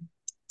rewarding.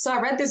 So I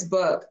read this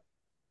book,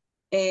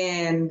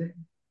 and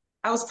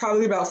I was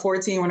probably about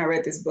 14 when I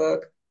read this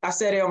book. I've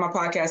said it on my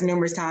podcast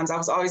numerous times. I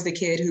was always the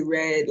kid who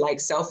read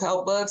like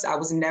self-help books. I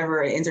was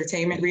never an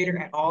entertainment reader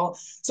at all.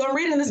 So I'm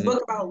reading this Mm-hmm.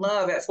 book about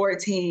love at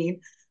 14.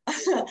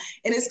 And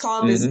it's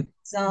called This Mm-hmm.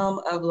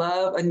 Sum of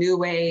Love, a new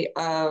way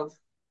of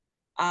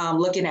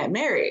looking at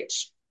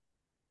marriage.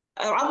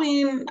 I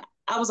mean,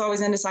 I was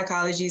always into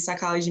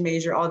psychology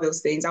major, all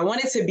those things. I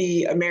wanted to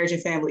be a marriage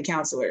and family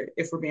counselor,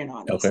 if we're being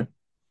honest. Okay.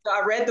 So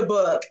I read the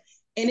book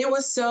and it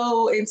was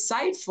so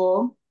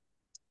insightful.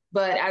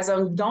 But as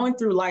I'm going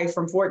through life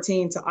from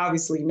 14 to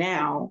obviously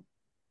now,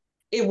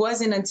 it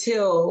wasn't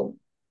until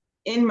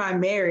in my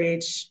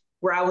marriage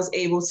where I was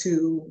able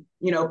to,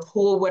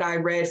 pull what I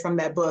read from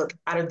that book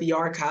out of the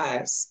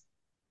archives.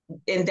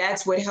 And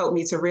that's what helped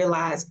me to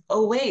realize,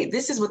 oh, wait,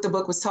 this is what the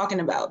book was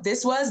talking about.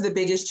 This was the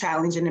biggest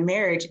challenge in the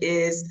marriage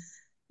is,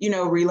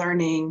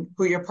 relearning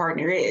who your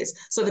partner is.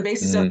 So the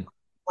basis of Mm-hmm.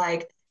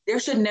 like, there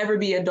should never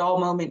be a dull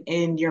moment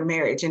in your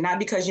marriage. And not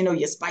because,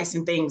 you're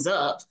spicing things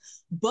up,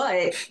 but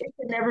it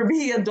should never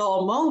be a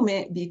dull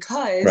moment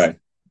because Right.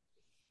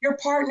 your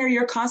partner,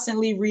 you're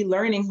constantly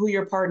relearning who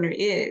your partner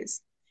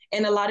is.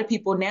 And a lot of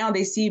people now,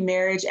 they see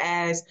marriage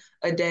as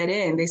a dead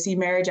end. They see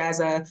marriage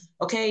as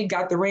okay,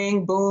 got the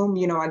ring, boom,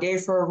 I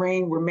gave her a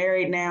ring, we're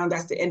married now,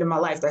 that's the end of my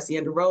life, that's the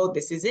end of the road,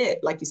 this is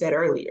it, like you said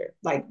earlier.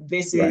 Like Right.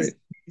 this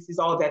is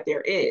all that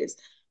there is.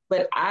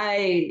 But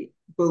I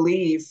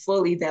believe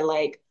fully that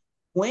like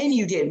when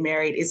you get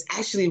married, it's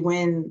actually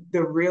when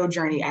the real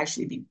journey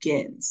actually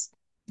begins.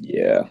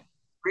 Yeah.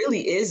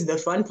 Really is the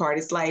fun part.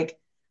 It's like,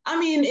 I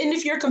mean, and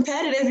if you're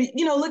competitive,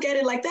 look at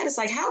it like that. It's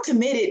like, how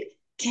committed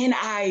can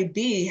I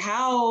be?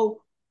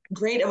 How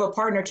great of a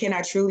partner can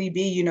I truly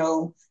be,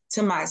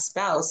 to my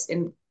spouse?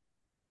 And,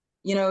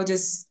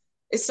 just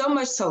it's so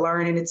much to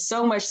learn and it's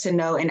so much to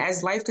know. And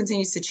as life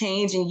continues to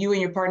change and you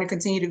and your partner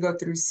continue to go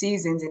through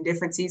seasons and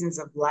different seasons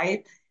of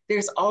life,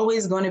 there's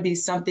always going to be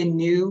something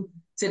new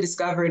to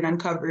discover and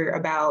uncover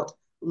about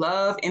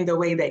love in the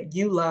way that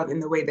you love in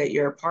the way that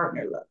your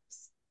partner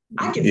loves.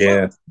 I can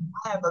Yeah.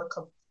 have a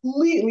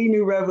completely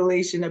new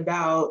revelation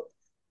about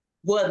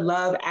what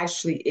love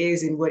actually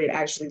is and what it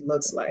actually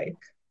looks like.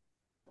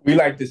 We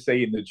like to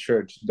say in the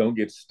church, don't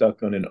get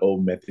stuck on an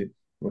old method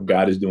when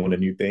God is doing a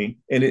new thing.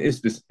 And it's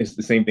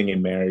the same thing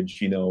in marriage.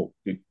 We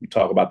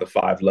talk about the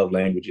five love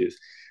languages.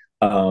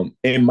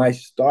 It might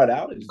start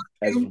out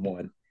as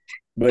one,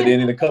 but then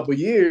in a couple of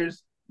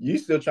years, you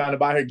still trying to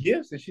buy her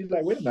gifts, and she's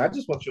like, "Wait a minute, I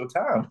just want your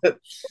time."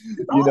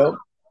 you know,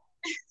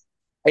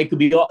 it could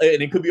be all,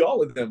 and it could be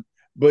all of them.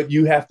 But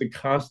you have to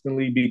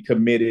constantly be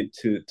committed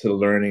to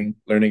learning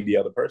the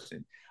other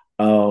person.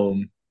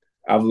 Um,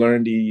 I've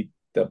learned the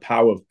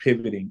power of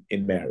pivoting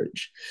in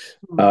marriage.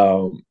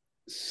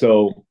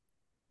 So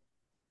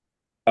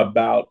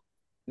about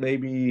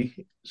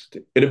maybe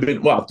it had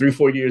been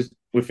 3-4 years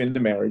within the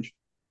marriage.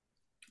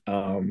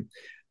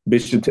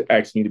 Bishop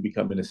asked me to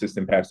become an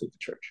assistant pastor at the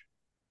church.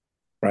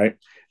 Right?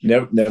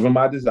 Never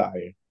my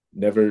desire.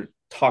 Never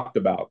talked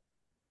about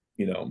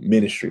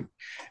ministry.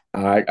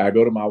 I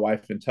go to my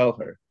wife and tell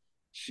her.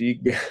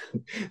 She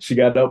she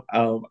got up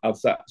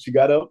outside. She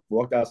got up,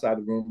 walked outside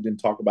the room,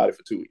 didn't talk about it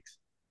for 2 weeks.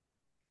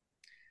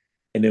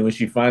 And then when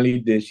she finally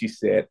did, she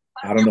said,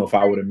 "I don't know if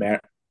I would have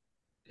married."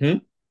 I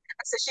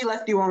said she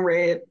left you on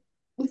red.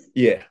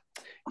 Yeah,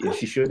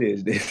 she sure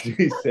is.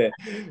 She said,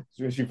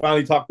 so when she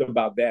finally talked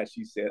about that,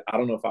 she said, "I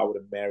don't know if I would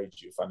have married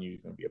you if I knew you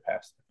were going to be a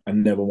pastor. I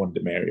never wanted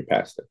to marry a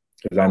pastor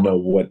because I know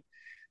what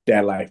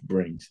that life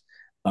brings."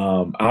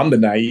 I'm the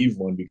naive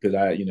one because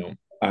I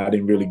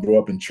didn't really grow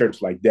up in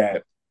church like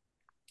that.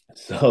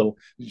 So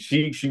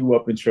she grew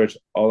up in church.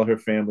 All of her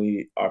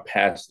family are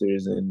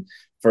pastors and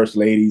first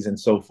ladies and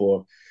so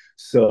forth.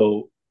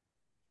 So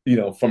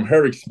from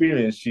her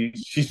experience,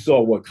 she saw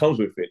what comes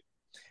with it,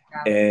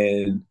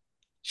 and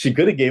she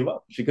could have gave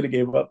up. She could have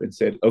gave up and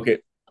said, "Okay,"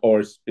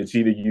 or it's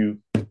either you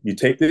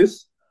take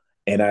this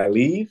and I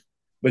leave.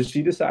 But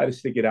she decided to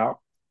stick it out,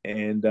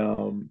 and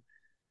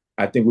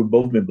I think we've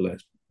both been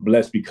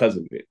blessed because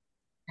of it.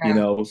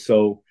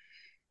 So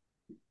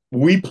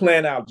we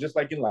plan out, just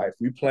like in life,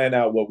 we plan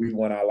out what we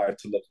want our life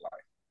to look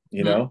like.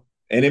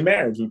 And in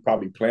marriage, we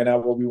probably plan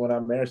out what we want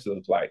our marriage to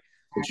look like.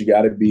 But you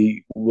got to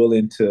be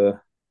willing to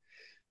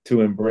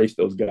embrace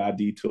those God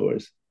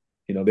detours.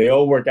 They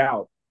all work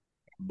out,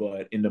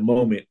 but in the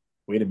moment,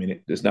 wait a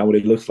minute, that's not what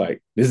it looks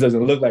like. This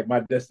doesn't look like my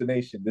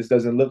destination. This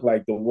doesn't look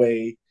like the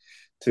way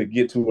to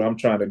get to where I'm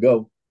trying to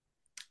go.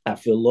 I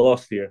feel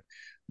lost here.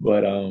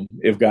 But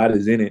if God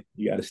is in it,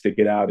 you got to stick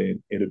it out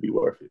and it'll be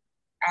worth it.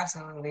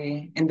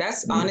 Absolutely. And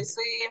that's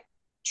honestly,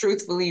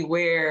 truthfully,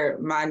 where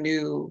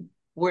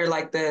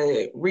like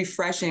the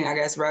refreshing, I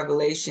guess,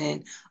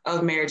 revelation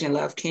of marriage and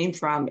love came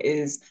from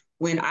is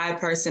when I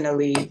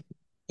personally,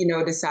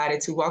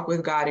 decided to walk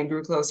with God and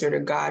grew closer to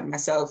God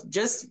myself.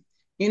 Just,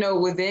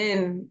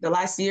 within the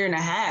last year and a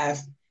half,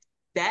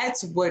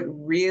 that's what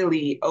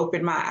really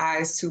opened my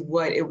eyes to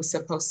what it was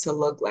supposed to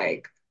look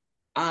like.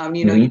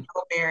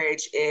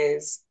 Marriage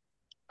is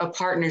a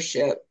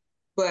partnership,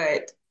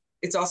 but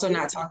it's also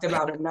not talked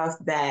about enough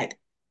that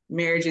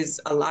marriage is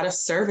a lot of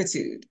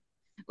servitude.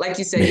 Like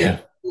you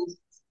said,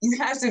 you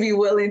have to be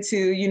willing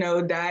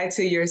to, die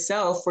to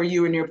yourself for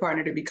you and your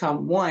partner to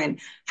become one.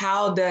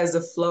 How does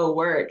the flow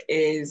work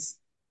is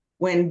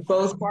when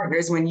both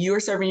partners, when you're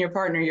serving your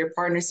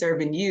partner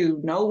serving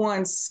you, no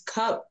one's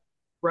cup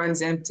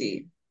runs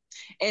empty.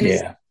 And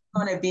it's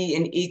going to be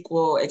an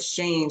equal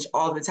exchange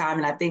all the time.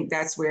 And I think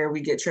that's where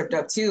we get tripped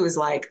up too, is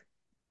like,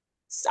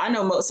 I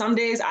know some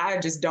days I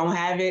just don't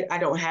have it. I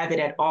don't have it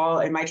at all.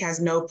 And Mike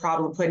has no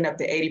problem putting up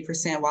the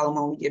 80% while I'm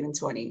only giving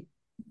 20.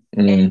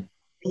 And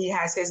he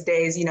has his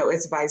days,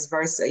 it's vice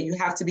versa. You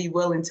have to be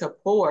willing to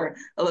pour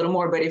a little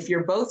more. But if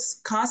you're both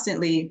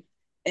constantly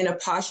in a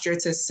posture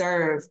to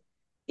serve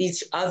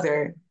each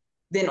other,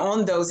 then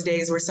on those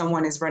days where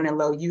someone is running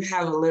low, you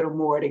have a little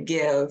more to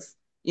give,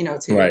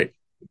 to right.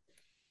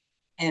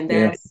 And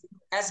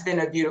that's been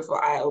a beautiful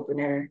eye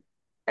opener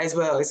as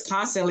well. It's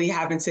constantly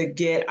having to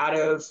get out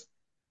of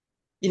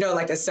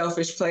like a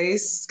selfish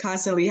place,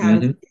 constantly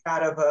having to get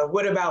out of a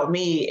what about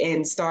me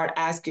and start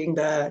asking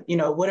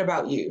what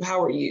about you?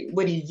 How are you?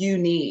 What do you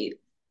need?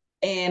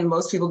 And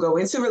most people go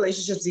into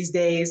relationships these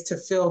days to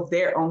fill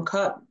their own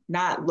cup,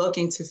 not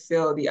looking to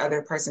fill the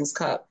other person's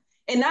cup.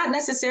 And not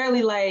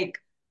necessarily like,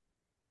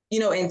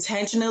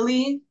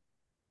 intentionally,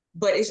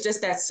 but it's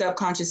just that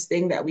subconscious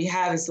thing that we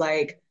have is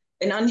like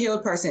an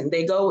unhealed person.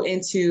 They go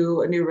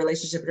into a new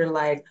relationship and they're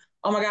like,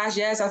 oh my gosh,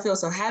 yes, I feel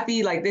so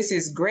happy. Like, this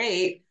is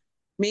great.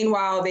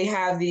 Meanwhile, they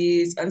have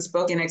these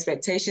unspoken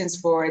expectations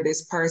for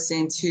this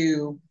person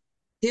to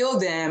heal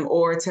them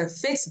or to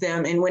fix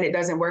them. And when it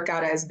doesn't work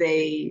out as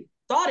they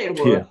thought it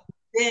would,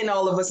 then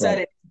all of a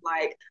sudden,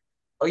 like,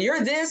 oh,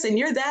 you're this and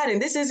you're that,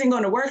 and this isn't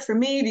going to work for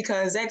me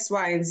because X,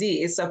 Y, and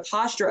Z. It's a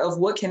posture of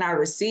what can I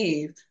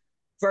receive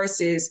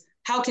versus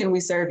how can we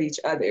serve each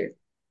other?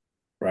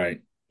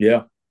 Right. Yeah.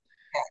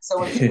 Yeah. So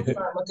when people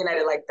start looking at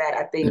it like that,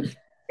 I think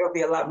there'll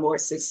be a lot more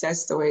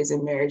success stories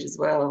in marriage as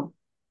well.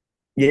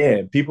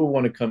 Yeah, people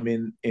want to come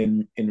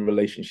in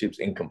relationships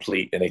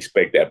incomplete and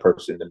expect that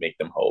person to make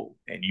them whole,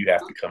 and you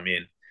have to come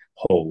in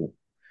whole,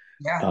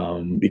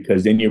 Yeah.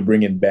 because then you're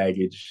bringing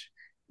baggage,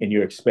 and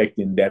you're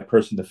expecting that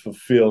person to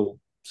fulfill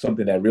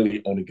something that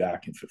really only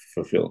God can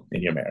fulfill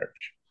in your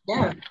marriage.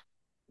 Yeah.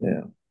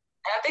 Yeah.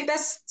 I think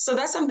that's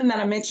something that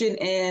I mentioned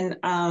in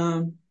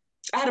I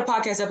had a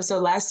podcast episode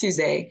last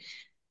Tuesday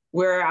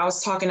where I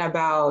was talking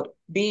about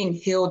being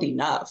healed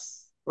enough,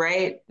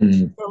 right?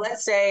 Mm-hmm. So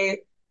let's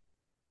say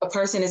a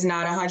person is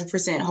not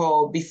 100%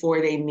 whole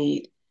before they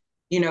meet,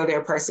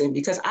 their person,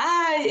 because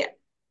I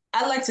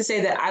like to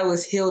say that I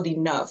was healed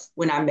enough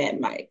when I met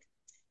Mike.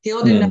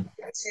 Healed enough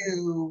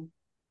Mm-hmm.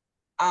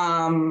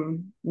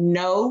 to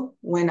know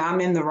when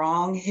I'm in the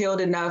wrong,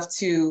 healed enough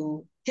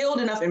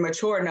and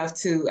mature enough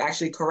to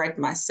actually correct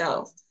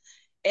myself.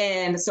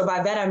 And so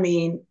by that I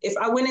mean if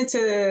I went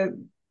into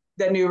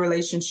the new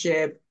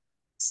relationship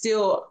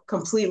still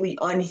completely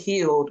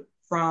unhealed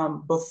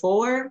from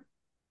before,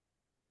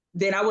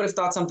 then I would have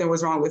thought something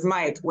was wrong with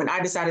Mike when I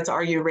decided to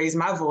argue and raise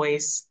my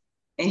voice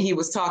and he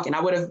was talking.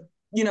 I would have,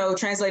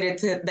 translated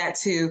that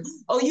to,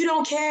 oh, you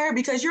don't care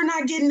because you're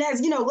not getting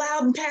as,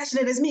 loud and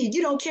passionate as me.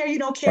 You don't care. You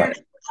don't care. Right.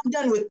 I'm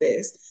done with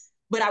this.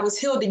 But I was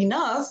healed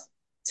enough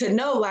to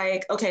know,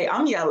 like, okay,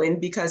 I'm yelling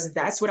because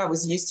that's what I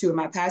was used to in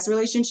my past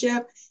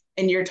relationship.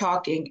 And you're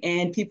talking,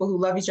 and people who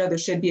love each other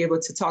should be able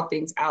to talk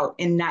things out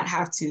and not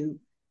have to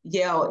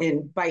yell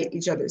and bite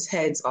each other's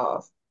heads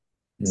off.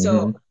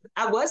 So Mm-hmm.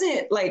 I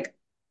wasn't like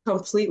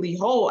completely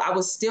whole. I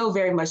was still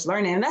very much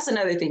learning. And that's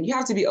another thing. You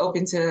have to be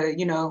open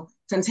to,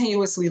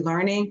 continuously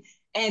learning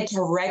and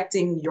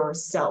correcting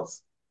yourself.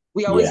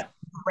 We always Yeah.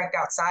 correct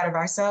outside of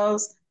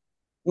ourselves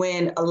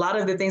when a lot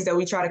of the things that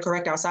we try to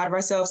correct outside of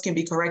ourselves can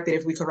be corrected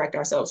if we correct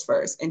ourselves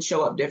first and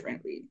show up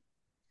differently.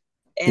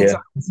 And so Yeah.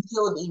 I was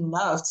healed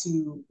enough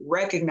to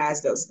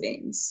recognize those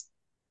things.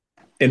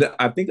 And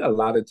I think a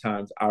lot of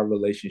times our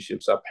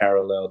relationships are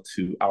parallel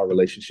to our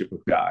relationship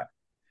with God.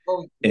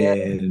 Oh, yeah.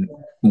 And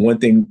one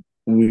thing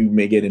we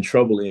may get in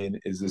trouble in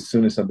is as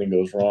soon as something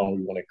goes wrong,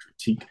 we want to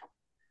critique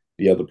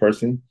the other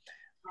person.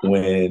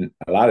 When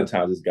a lot of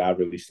times it's God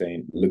really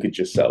saying, look at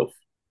yourself.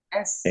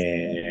 Yes.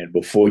 And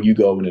before you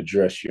go and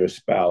address your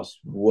spouse,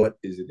 what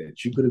is it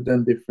that you could have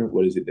done different?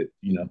 What is it that,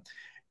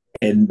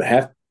 and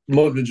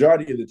most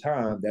majority of the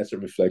time, that's a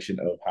reflection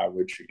of how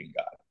we're treating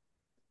God.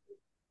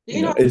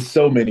 You know, It's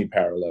so many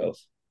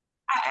parallels.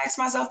 I asked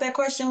myself that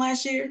question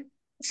last year.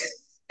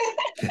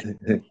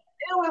 It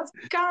was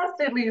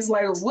constantly, it's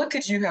like, what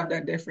could you have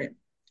done different?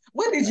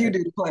 What did you Right.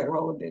 do to play a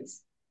role in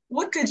this?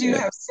 What could you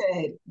Yeah. have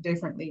said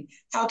differently?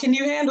 How can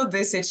you handle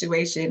this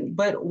situation?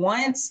 But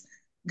once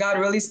God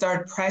really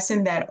started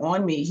pressing that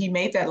on me, he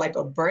made that like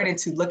a burden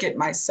to look at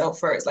myself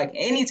first. Like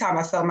anytime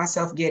I felt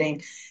myself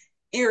getting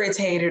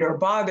irritated or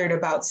bothered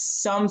about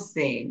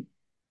something,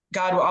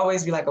 God will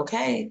always be like,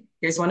 okay,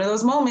 here's one of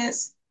those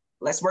moments.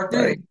 Let's work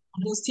through this. Right.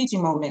 One of those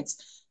teaching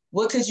moments.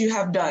 What could you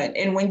have done?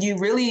 And when you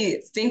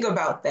really think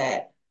about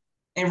that,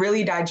 and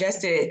really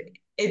digest it,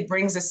 it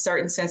brings a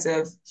certain sense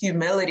of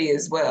humility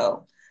as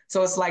well.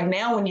 So it's like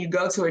now when you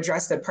go to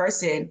address the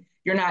person,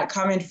 you're not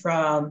coming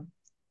from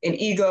an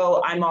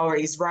ego, I'm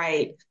always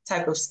right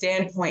type of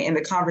standpoint. And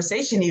the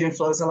conversation even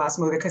flows a lot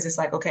smoother because it's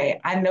like, okay,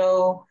 I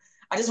know,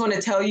 I just want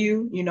to tell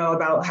you,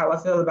 about how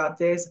I feel about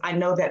this. I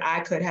know that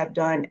I could have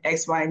done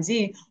X, Y, and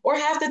Z. Or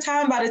half the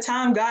time, by the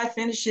time God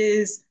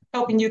finishes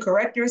helping you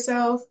correct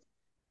yourself,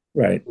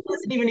 Right. it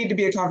doesn't even need to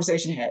be a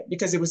conversation had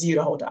because it was you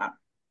the whole time.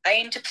 I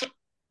aim to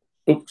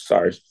Oops,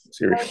 sorry,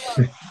 Siri.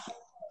 So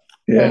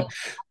Yeah.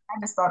 I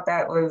just thought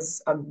that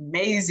was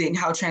amazing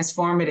how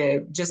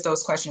transformative just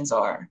those questions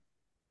are.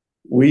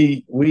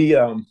 We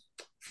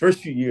first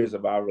few years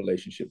of our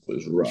relationship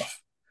was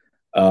rough,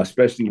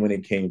 especially when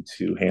it came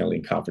to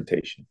handling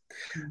confrontation.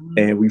 Mhm.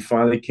 And we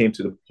finally came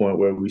to the point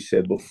where we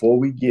said, before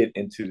we get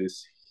into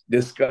this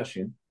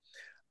discussion,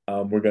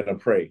 we're going to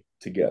pray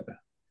together.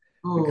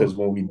 Oh, Because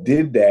when we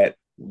did that,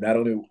 not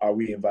only are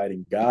we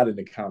inviting God in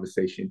the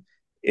conversation,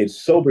 it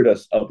sobered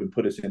us up and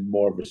put us in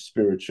more of a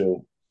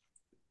spiritual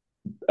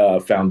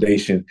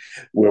foundation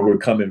where we're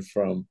coming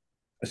from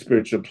a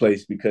spiritual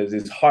place, because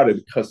it's harder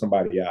to cut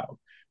somebody out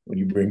when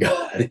you bring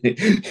God in.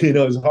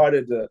 It's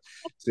harder to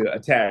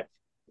attack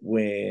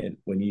when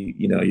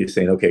you're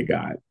saying, okay,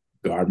 God,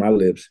 guard my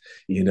lips,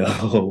 you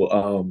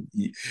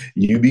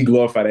be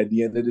glorified at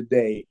the end of the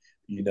day.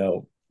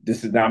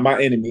 This is not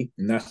my enemy.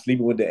 I'm not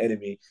sleeping with the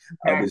enemy.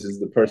 okay. This is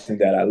the person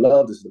that I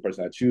love. This is the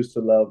person I choose to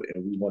love,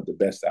 and we want the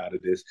best out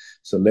of this.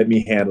 So let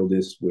me handle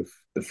this with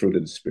the fruit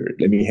of the spirit.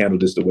 Let me handle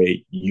this the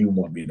way you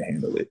want me to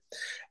handle it,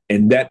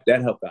 and that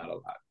helped out a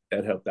lot.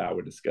 That helped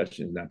our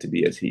discussions not to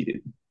be as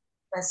heated.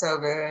 That's so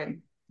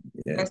good.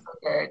 Yeah. That's so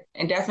good.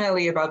 And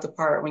definitely about the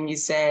part when you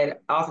said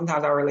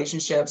oftentimes our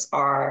relationships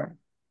are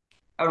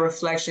a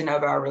reflection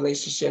of our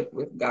relationship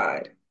with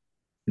God.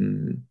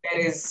 Mm. That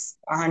is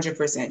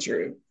 100%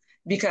 true.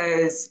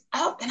 because,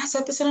 oh, and I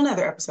said this in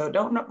another episode,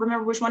 don't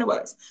remember which one it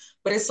was,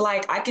 but it's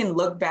like I can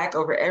look back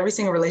over every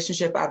single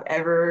relationship I've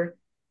ever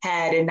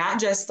had, and not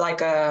just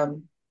like a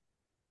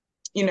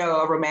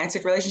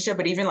romantic relationship,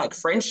 but even like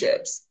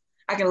friendships.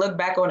 I can look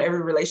back on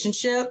every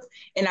relationship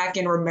and I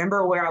can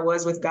remember where I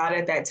was with God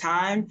at that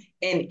time.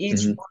 And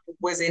each Mm-hmm. one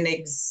was an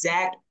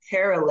exact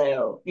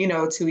parallel,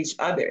 to each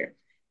other.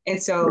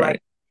 And so, like,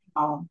 Right.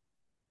 um,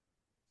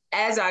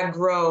 as I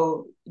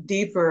grow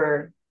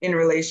deeper in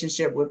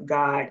relationship with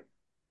God,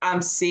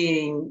 I'm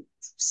seeing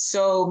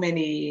so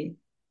many.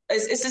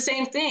 It's the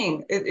same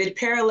thing. It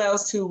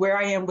parallels to where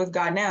I am with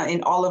God now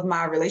in all of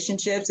my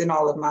relationships and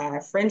all of my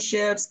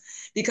friendships,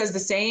 because the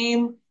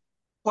same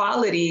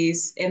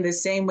qualities in the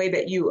same way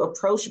that you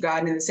approach God,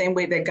 and in the same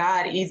way that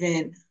God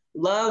even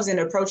loves and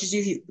approaches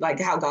you, like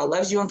how God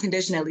loves you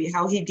unconditionally,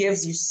 how he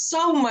gives you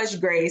so much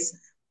grace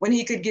when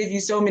he could give you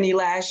so many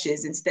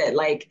lashes instead.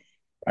 Like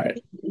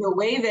Right. the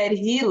way that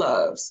he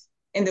loves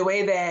and the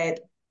way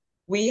that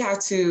we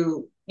have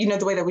to,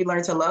 the way that we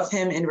learn to love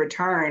him in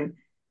return,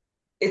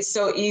 it's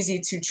so easy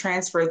to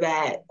transfer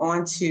that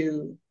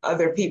onto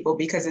other people,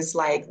 because it's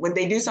like when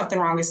they do something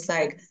wrong, it's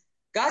like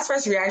God's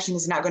first reaction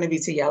is not going to be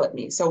to yell at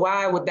me. So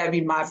why would that be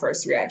my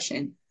first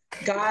reaction?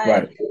 God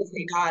Right. is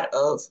a God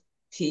of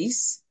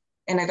peace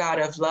and a God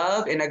of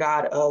love and a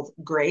God of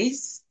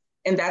grace.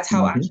 And that's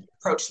how I Mm-hmm.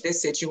 approach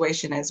this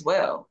situation as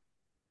well.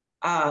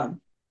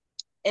 Um,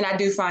 and I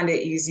do find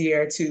it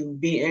easier to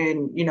be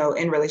in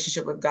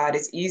relationship with God.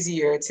 It's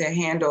easier to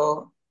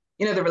handle,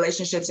 the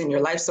relationships in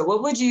your life. So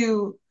what would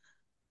you,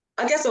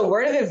 I guess, a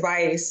word of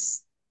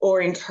advice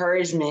or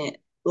encouragement,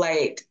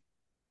 like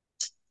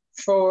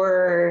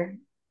for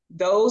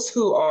those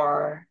who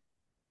are,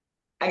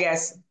 I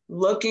guess,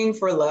 looking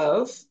for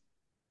love,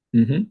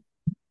 Mm-hmm.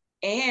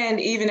 and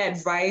even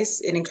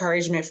advice and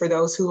encouragement for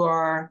those who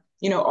are,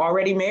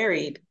 already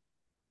married?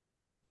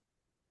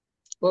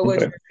 What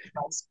would Okay. your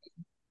advice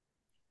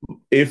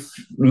If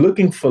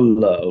looking for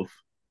love,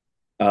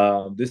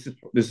 this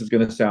is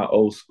gonna sound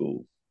old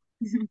school,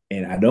 be?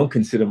 and I don't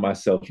consider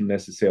myself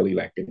necessarily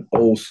like an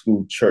old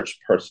school church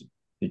person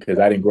because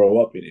I didn't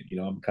grow up in it.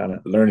 I'm kind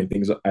of learning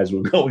things as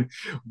we're going.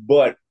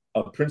 But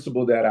a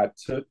principle that I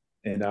took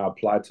and I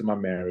applied to my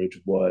marriage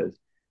was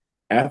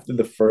after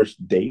the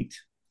first date,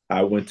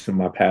 I went to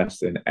my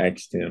pastor and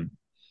asked him.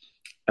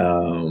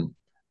 Um,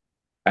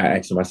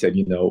 I said,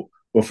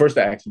 well, first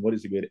I asked him, what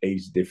is a good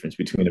age difference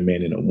between a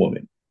man and a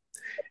woman?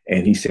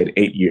 And he said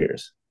 8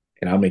 years.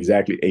 And I'm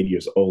exactly 8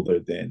 years older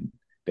than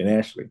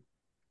Ashley.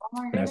 Oh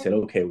my And I goodness. said,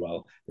 okay,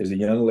 well, there's a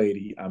young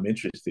lady I'm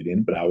interested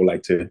in, but I would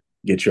like to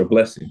get your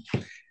blessing.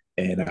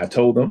 And I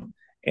told him,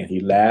 and he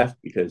laughed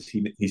because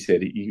he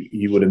said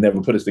he would have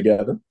never put us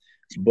together.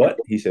 But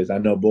he says, I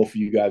know both of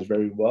you guys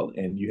very well,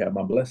 and you have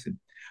my blessing.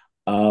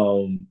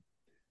 Um,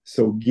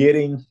 so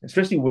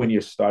especially when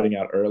you're starting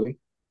out early,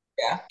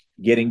 Yeah.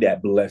 getting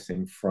that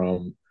blessing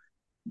from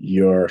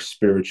your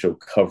spiritual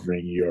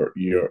covering, your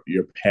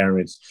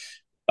parents.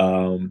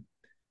 Um,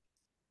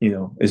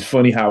 it's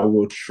funny how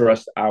we'll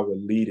trust our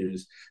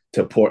leaders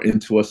to pour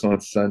into us on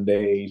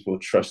Sundays. We'll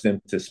trust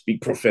them to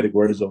speak prophetic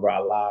words over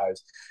our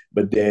lives,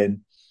 but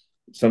then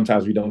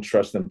sometimes we don't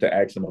trust them to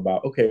ask them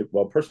about, okay,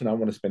 well, person I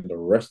want to spend the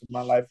rest of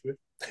my life with,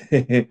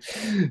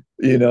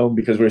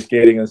 because we're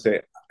scared they're gonna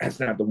say that's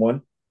not the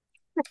one.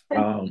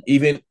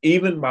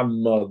 Even my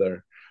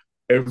mother,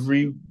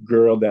 every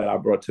girl that I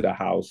brought to the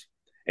house,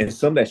 and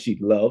some that she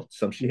loved,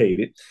 some she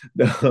hated,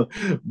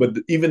 but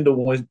even the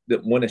one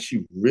that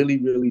she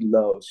really, really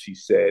loved, she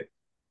said,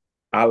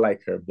 I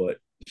like her, but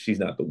she's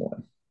not the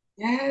one.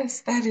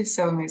 Yes, that is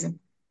so amazing.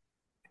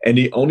 And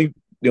the only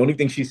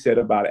thing she said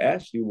about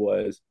Ashley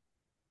was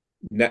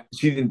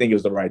she didn't think it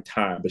was the right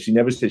time, but she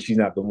never said she's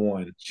not the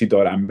one. She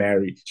thought I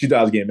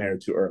was getting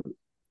married too early,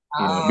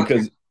 Okay.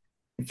 because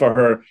for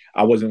her,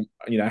 I wasn't,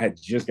 I had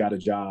just got a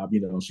job,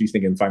 she's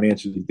thinking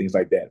financially, things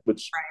like that,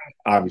 which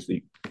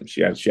obviously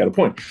she had a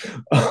point.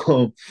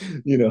 um,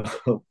 you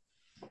know,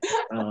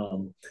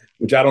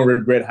 which I don't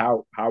regret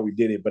how we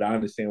did it, but I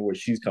understand where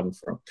she's coming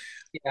from.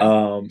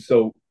 Yeah.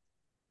 So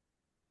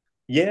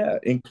yeah,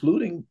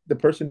 including the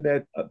person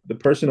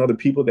or the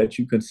people that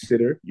you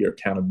consider your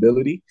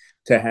accountability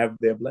to have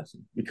their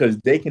blessing, because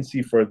they can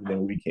see further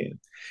than we can.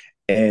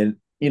 And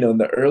in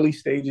the early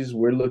stages,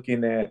 we're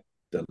looking at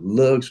the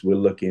looks, we're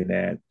looking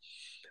at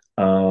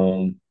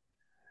um,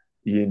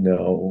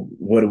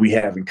 what do we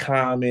have in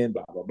common,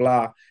 blah blah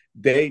blah.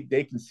 They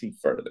can see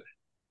further,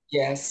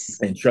 Yes.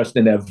 and trust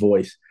in that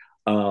voice.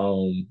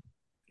 Um,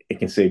 it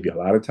can save you a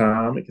lot of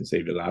time. It can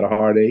save you a lot of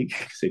heartache. It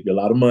can save you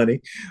a lot of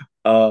money.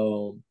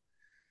 Um,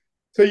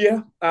 so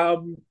yeah,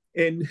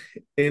 and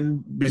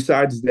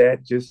besides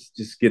that,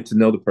 just get to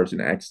know the person,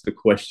 ask the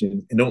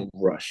question, and don't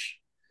rush.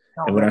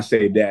 Don't And when I rush.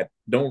 say that,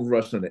 don't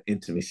rush on the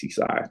intimacy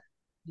side.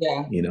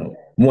 Yeah.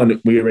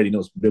 One, we already know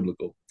it's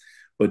biblical,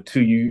 but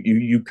two,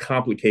 you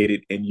complicate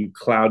it and you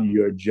cloud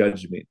your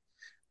judgment.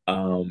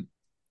 Um,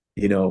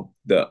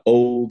 the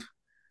old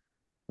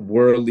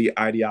worldly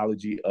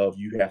ideology of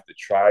you have to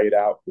try it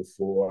out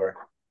before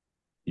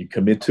you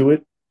commit to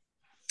it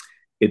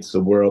it's a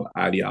world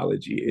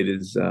ideology. It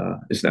is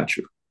it's not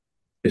true.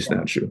 It's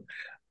not true.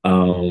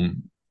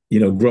 Um,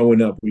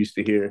 growing up, we used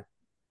to hear,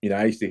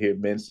 I used to hear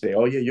men say,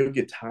 "Oh yeah, you'll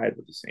get tired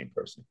with the same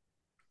person."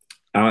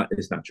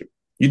 It's not true.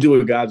 You do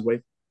it God's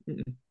way,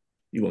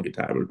 you won't get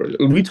tired of a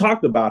person. We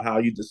talked about how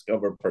you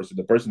discover a person.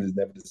 The person is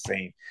never the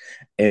same,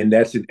 and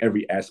that's in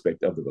every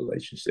aspect of the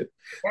relationship.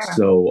 Yeah.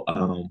 So,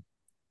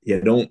 yeah,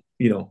 don't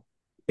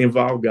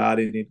involve God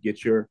in it.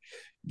 Get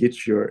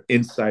your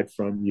insight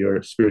from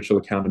your spiritual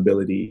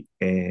accountability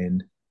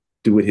and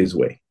do it His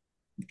way.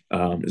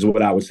 Is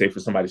what I would say for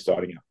somebody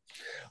starting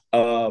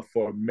out.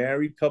 For a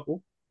married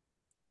couple,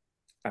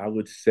 I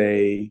would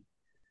say,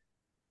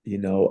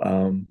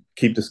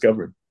 keep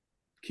discovering,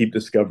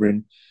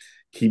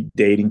 keep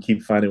dating,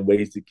 keep finding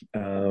ways to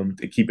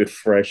keep it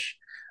fresh.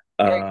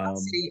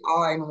 Curiosity,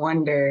 awe, and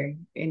wonder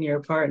in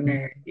your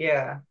partner.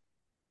 Yeah.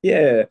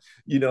 Yeah,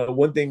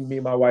 one thing me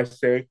and my wife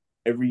say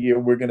every year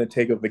we're gonna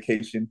take a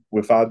vacation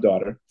with our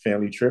daughter,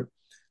 family trip,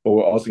 but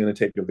we're also gonna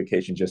take a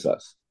vacation just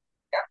us.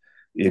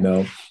 You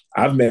know,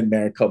 I've met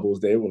married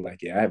couples. They were like,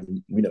 "Yeah, I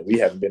haven't. We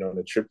haven't been on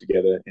a trip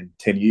together in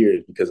 10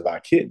 years because of our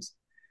kids."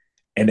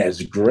 And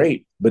that's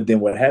great. But then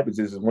what happens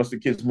is once the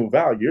kids move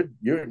out, you're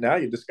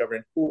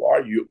discovering who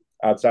are you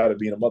outside of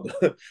being a mother?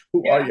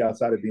 Who are Yeah. you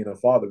outside of being a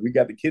father? We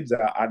got the kids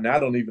out. I now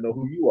don't even know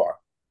who you are.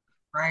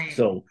 Right.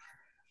 So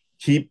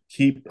keep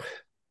keep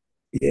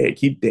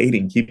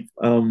dating, keep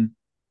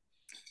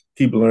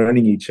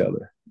learning each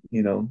other.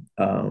 You know,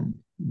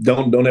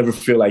 don't ever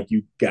feel like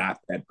you got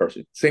that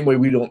person. Same way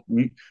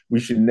we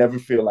should never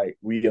feel like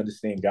we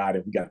understand God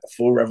and we got the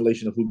full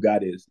revelation of who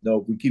God is.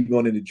 No, we keep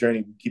going in the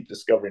journey, we keep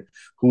discovering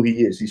who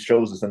He is. He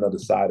shows us another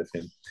side of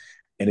Him,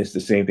 and it's the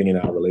same thing in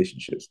our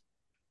relationships.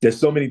 There's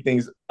so many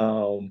things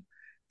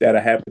that are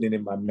happening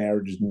in my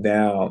marriages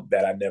now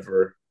that I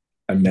never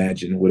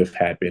imagined would have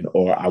happened,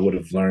 or I would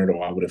have learned,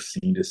 or I would have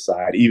seen this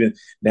side. Even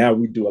now,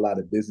 we do a lot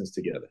of business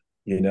together.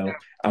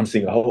 I'm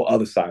seeing a whole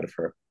other side of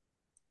her.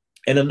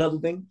 And another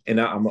thing, and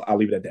I'll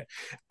leave it at that.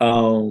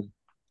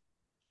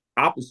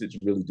 Opposites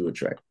really do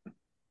attract.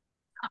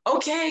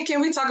 Okay,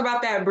 can we talk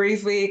about that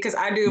briefly? Because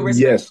I do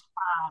respect Yes,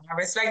 your time. I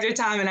respect your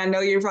time, and I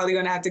know you're probably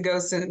going to have to go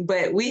soon,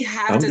 but we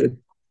have I'm to, good.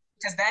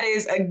 because that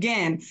is,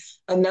 again,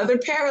 another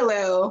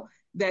parallel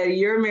that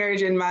your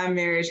marriage and my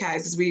marriage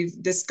has, because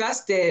we've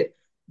discussed it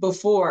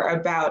before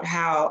about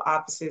how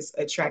opposites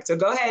attract. So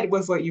go ahead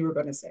with what you were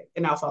going to say,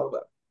 and I'll follow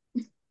up.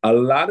 A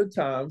lot of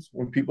times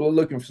when people are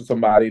looking for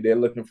somebody, they're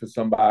looking for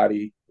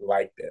somebody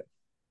like them.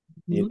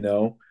 You Mhm.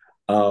 know,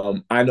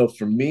 I know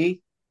for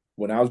me,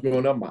 when I was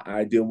growing up, my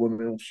ideal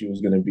woman, she was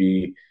gonna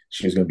be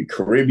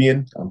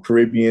Caribbean. I'm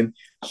Caribbean.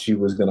 She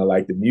was gonna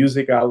like the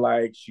music I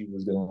like. She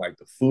was gonna like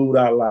the food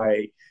I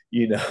like.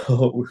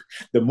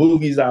 The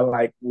movies I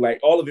like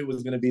all of it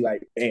was gonna be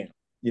like, bam.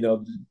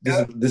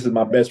 This is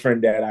my best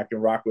friend that I can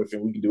rock with,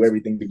 and we can do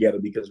everything together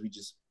because we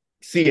just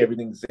see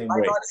everything the same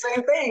Like all way. the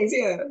same things,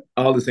 yeah.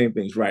 All the same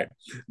things, right?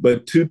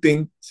 But two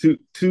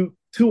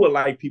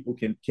alike people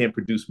can't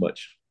produce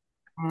much.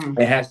 Mm.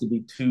 It has to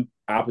be two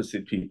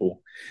opposite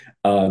people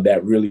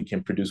that really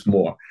can produce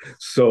more.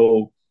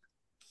 So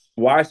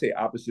why I say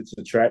opposites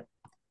attract,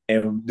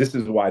 and this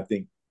is why I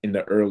think in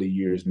the early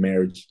years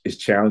marriage is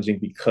challenging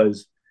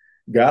because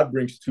God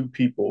brings two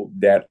people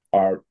that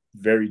are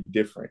very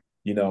different.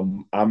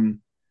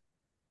 I'm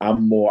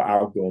more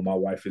outgoing. My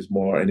wife is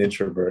more an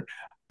introvert.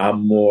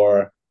 I'm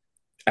more.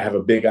 I have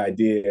a big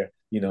idea.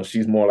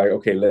 She's more like,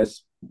 okay,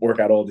 let's work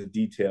out all the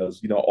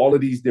details. All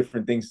of these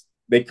different things,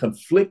 they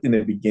conflict in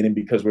the beginning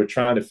because we're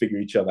trying to figure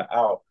each other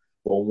out.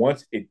 But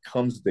once it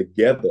comes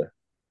together,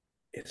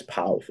 it's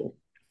powerful.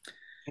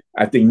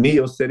 I think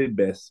Neo said it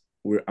best.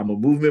 I'm a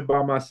movement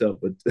by myself,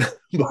 but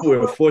but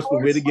we're a force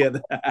when we're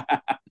together.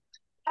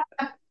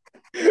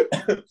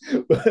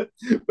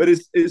 but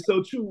it's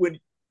so true when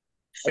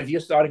if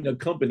you're starting a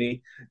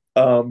company,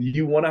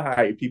 you want to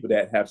hire people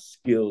that have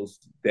skills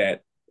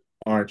that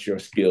aren't your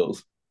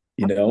skills.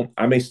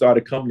 I may start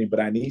a company, but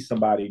I need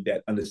somebody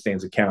that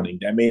understands accounting.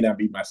 That may not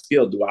be my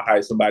skill. Do I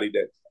hire somebody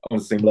that on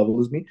the same level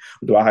as me?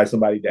 Or do I hire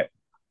somebody that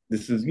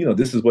this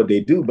is what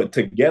they do? But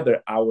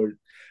together,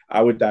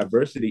 our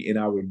diversity in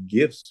our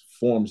gifts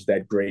forms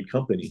that great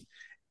company.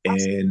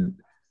 And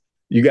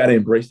you got to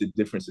embrace the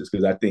differences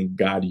because I think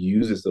God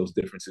uses those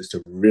differences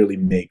to really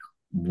make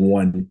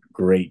one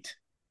great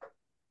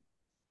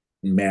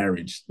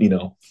marriage,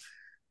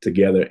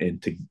 together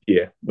and to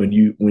yeah. When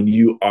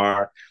you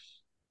are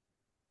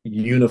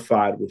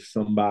unified with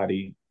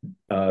somebody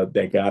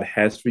that God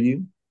has for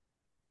you,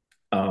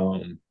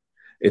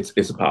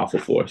 it's a powerful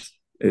force.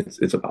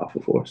 It's a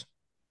powerful force.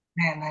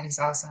 Man, that is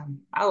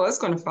awesome. I was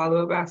going to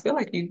follow up, but I feel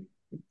like you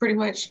pretty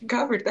much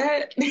covered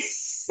that.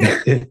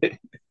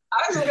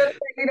 I was just gonna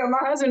say, my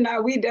husband and I,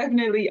 we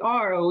definitely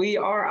are. We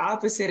are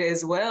opposite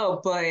as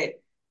well,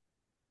 but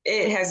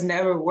it has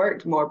never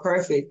worked more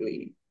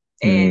perfectly.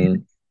 And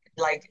Mm.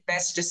 like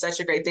that's just such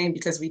a great thing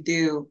because we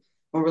do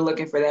when we're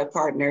looking for that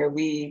partner,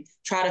 we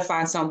try to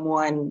find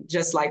someone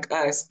just like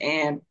us.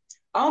 And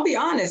I'll be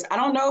honest, I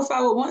don't know if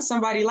I would want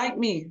somebody like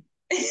me.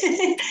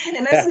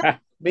 And that's not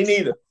Me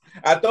neither.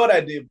 I thought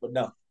I did, but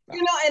no.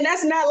 And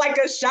that's not like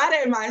a shot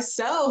at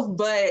myself,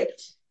 but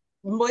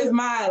with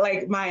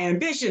my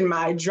ambition,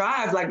 my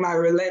drive, like my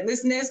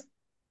relentlessness,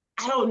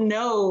 I don't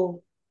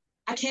know.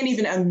 I can't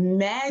even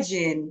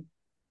imagine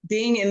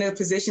being in the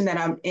position that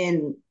I'm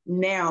in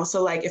now.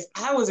 So like if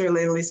I was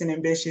relentless and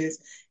ambitious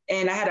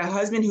and I had a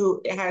husband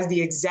who has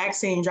the exact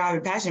same drive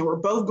and passion, we're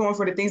both going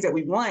for the things that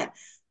we want.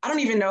 I don't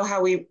even know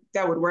how we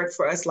that would work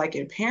for us like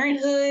in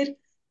parenthood,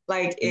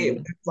 like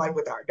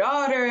with our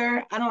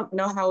daughter. I don't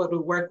know how it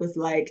would work with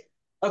like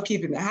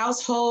upkeeping the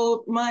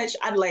household much.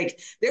 I'd like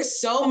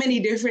there's so many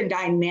different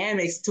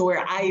dynamics to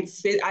where I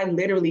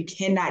literally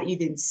cannot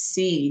even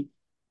see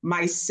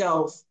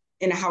myself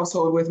in a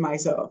household with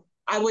myself.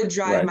 I would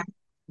drive Right. myself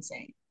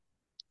insane.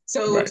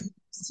 So Right.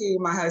 to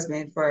my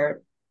husband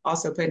for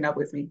also putting up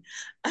with me.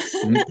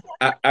 Mhm.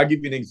 I'll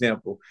give you an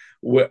example.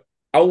 Where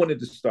I wanted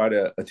to start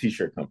a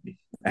t-shirt company.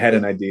 I had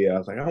an idea. I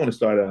was like, I want to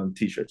start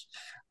t-shirts.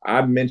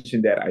 I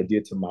mentioned that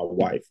idea to my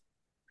wife.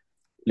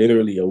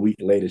 Literally a week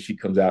later, she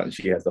comes out and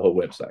she has the whole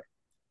website,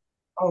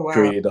 Oh wow.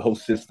 created the whole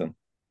system.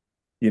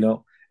 You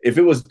know, if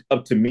it was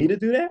up to me to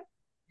do that,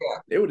 Yeah.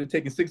 it would have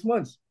taken 6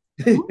 months.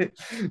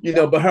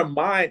 Mhm. But her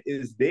mind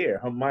is there.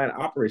 Her mind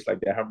operates like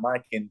that. Her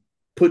mind can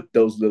put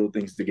those little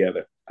things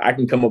together. I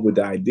can come up with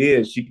the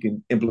ideas. She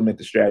can implement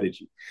the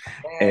strategy.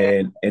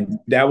 Yeah. And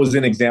that was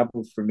an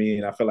example for me.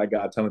 And I felt like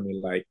God telling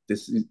me, like,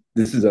 this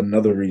is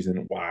another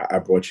reason why I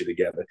brought you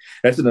together.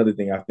 That's another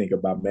thing I think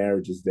about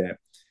marriage is that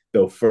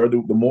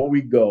the more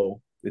we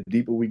go, the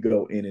deeper we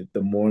go in it,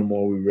 the more and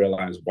more we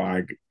realize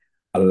why God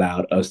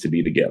allowed us to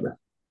be together.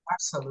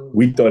 Absolutely.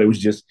 We thought it was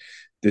just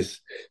this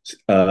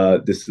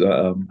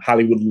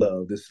Hollywood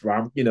love, this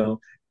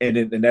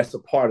and that's a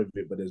part of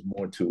it, but there's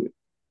more to it.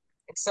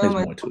 It's so There's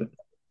much, more to it.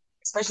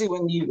 especially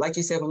when you, like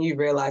you said, when you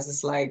realize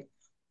it's like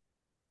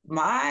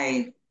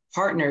my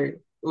partner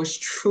was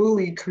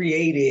truly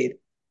created,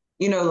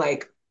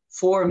 like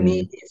for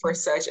me Mm-hmm. for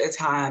such a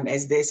time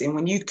as this. And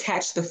when you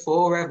catch the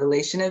full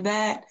revelation of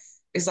that,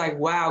 it's like,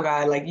 wow,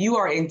 God, like you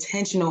are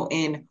intentional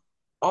in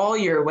all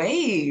your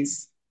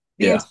ways.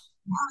 The Yeah,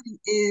 intentionality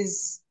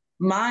is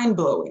mind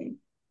blowing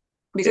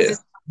because yeah,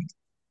 it's,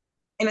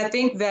 and I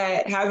think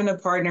that having a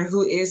partner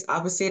who is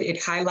opposite,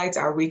 it highlights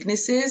our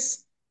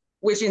weaknesses,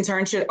 which in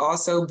turn should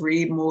also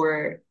breed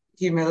more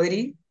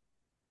humility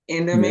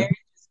in the yeah.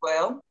 marriage as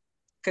well.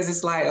 Because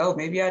it's like, oh,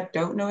 maybe I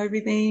don't know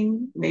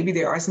everything. Maybe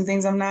there are some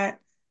things I'm not,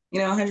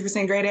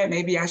 100% great at.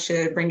 Maybe I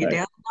should bring it Right,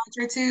 down a notch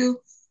or two.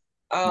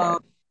 Um, right.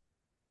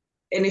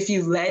 and if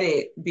you let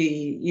it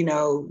be,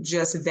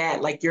 just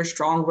that, like you're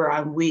strong where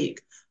I'm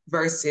weak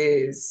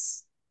versus,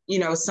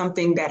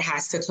 something that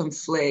has to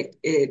conflict,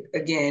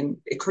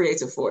 it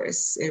creates a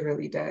force. It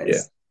really Yeah,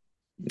 does.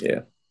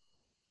 yeah.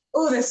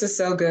 Oh, this is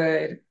so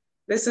good.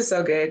 This is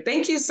so good.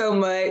 Thank you so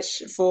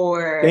much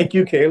for Thank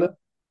you, Kayla.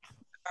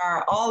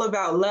 our All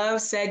About Love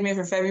segment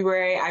for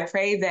February. I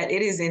pray that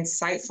it is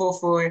insightful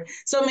for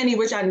so many,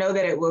 which I know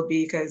that it will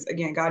be, because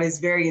again, God is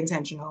very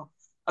intentional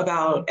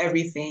about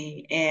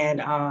everything.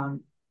 And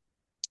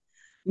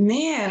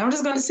man, I'm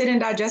just going to sit and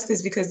digest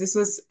this because this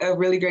was a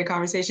really great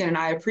conversation. And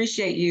I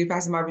appreciate you,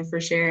 Pastor Marvin, for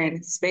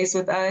sharing space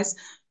with us,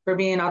 for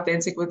being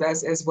authentic with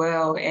us as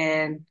well,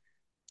 and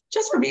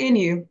just for being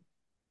you.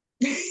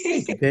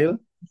 Thank you, Kayla.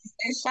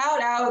 And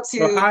shout out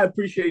Well, to I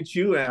appreciate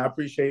you, and I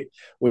appreciate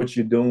what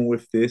you're doing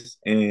with this,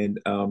 and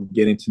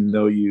getting to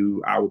know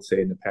you. I would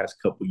say in the past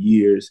couple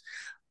years,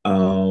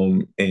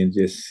 and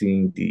just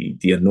seeing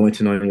the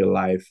anointing on your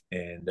life,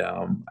 and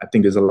I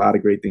think there's a lot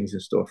of great things in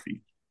store for you.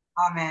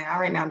 oh man, all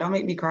right now, don't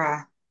make me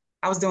cry.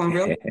 I was doing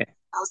real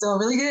I was doing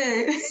really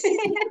good.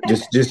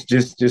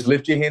 just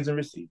lift your hands and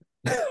receive.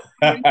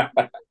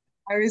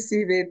 I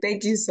receive it.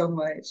 Thank you so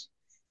much.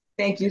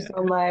 Thank you Yeah.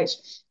 so much.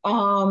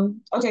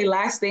 Okay,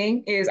 last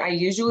thing is I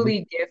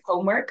usually give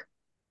homework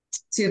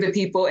to the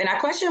people, and I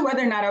questioned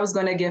whether or not I was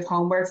going to give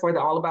homework for the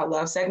All About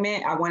Love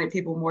segment. I wanted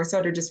people more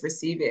so to just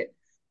receive it.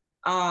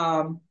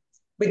 Um,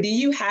 but do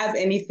you have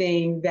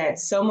anything that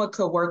someone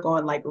could work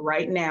on like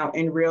right now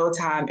in real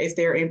time if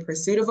they're in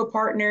pursuit of a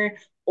partner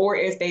or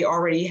if they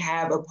already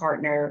have a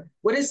partner?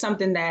 What is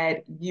something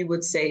that you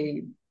would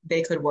say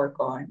they could work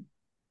on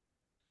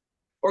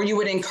or you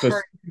would For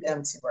encourage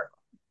them to work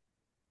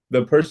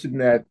the person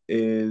that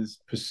is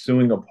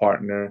pursuing a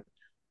partner,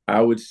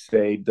 I would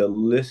say the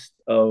list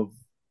that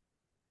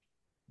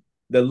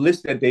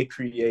they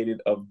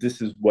created of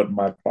this is what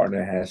my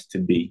partner has to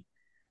be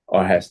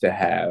or has to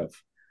have,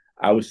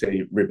 I would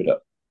say rip it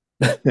up.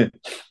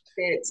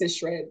 it to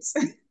shreds?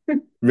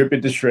 Rip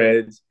it to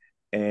shreds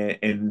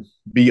and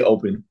be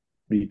open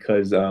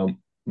because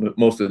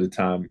most of the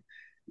time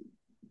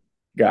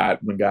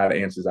when God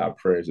answers our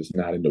prayers, it's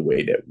not in the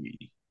way that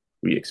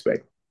we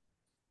expect.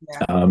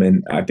 Yeah.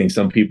 And I think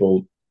some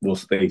people will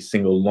stay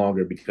single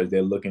longer because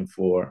they're looking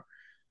for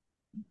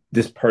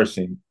this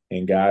person,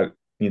 and God,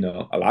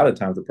 a lot of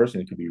times the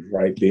person could be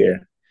right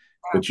there,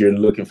 but you're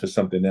looking for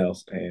something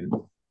else, and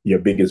your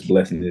biggest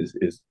blessing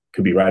is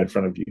could be right in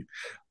front of you.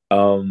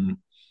 Um,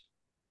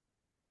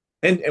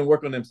 and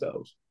work on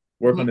themselves.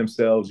 work on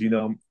themselves.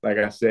 Like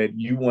I said,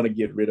 you want to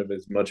get rid of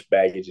as much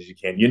baggage as you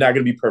can. You're not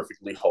going to be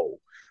perfectly whole,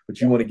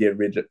 but you want to get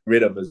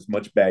rid of as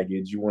much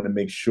baggage. You want to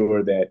make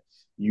sure that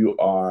you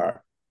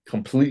are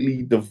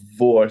completely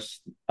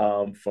divorced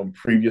from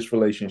previous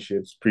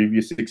relationships,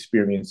 previous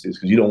experiences,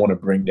 because you don't want to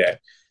bring that.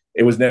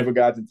 It was never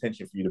God's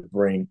intention for you to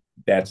bring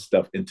that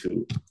stuff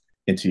into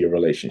your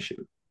relationship.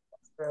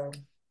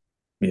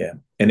 Yeah.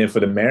 And then for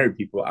the married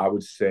people, I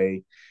would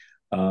say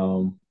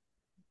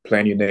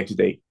plan your next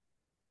date.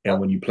 And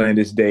when you plan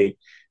this date,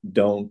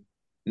 don't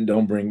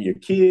bring your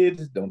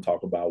kids, don't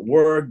talk about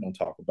work, don't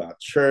talk about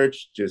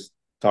church, just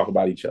talk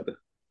about each other.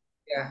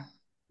 Yeah.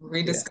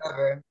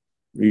 Rediscover.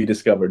 Yeah.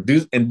 Rediscover.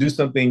 Do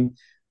something.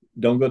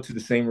 Don't go to the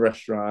same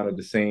restaurant or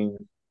the same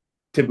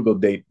typical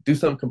date. Do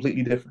something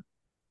completely different.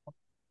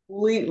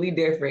 Completely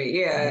different.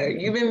 Yeah.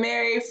 You've been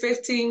married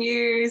 15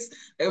 years.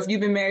 If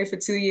you've been married for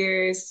 2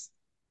 years,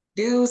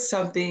 do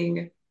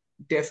something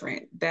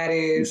different.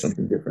 Do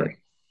something different.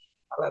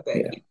 I love that.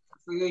 Yeah.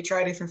 Food,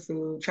 try different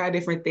food, try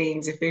different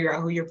things, and figure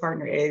out who your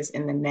partner is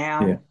in the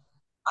now. Yeah.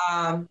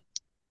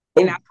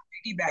 And I'll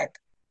piggyback.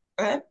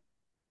 Go ahead.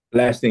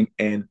 Last thing,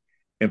 and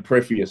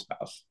pray for your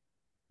spouse.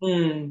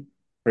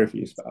 Pray for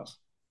your spouse.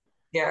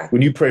 Yeah.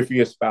 When you pray for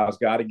your spouse,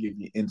 God will give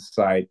you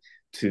insight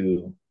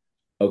to,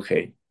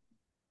 okay,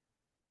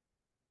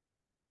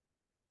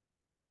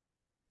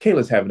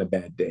 Kayla's having a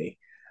bad day.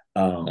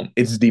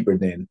 It's deeper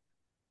than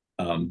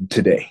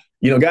today.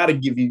 God will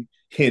give you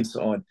hints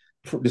on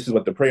this is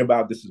what to pray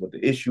about. This is what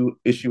the issue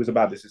is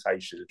about. This is how you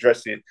should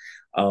address it.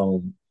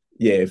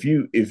 Yeah, if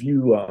you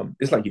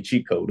it's like your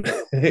cheat code.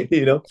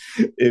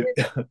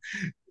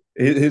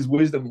 His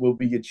wisdom will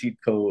be your cheat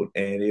code,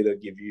 and it'll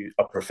give you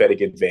a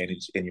prophetic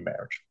advantage in your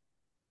marriage.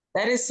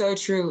 That is so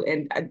true,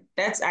 and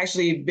that's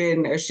actually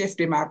been a shift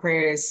in my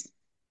prayers.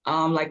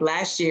 Like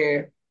last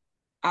year,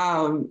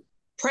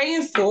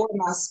 praying for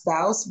my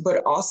spouse,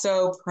 but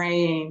also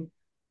praying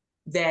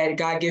that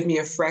God give me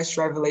a fresh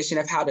revelation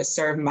of how to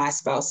serve my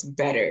spouse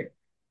better.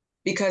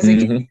 Because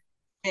again,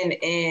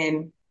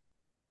 in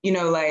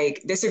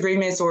like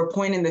disagreements or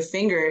pointing the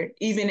finger,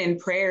 even in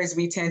prayers,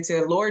 we tend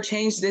to, Lord,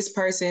 change this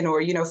person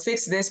or,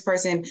 fix this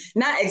person,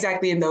 not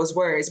exactly in those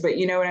words, but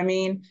you know what I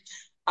mean?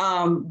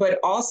 But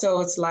also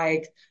it's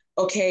like,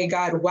 okay,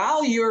 God,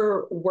 while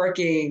you're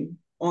working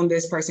on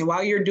this person,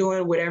 while you're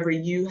doing whatever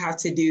you have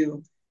to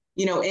do,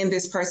 in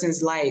this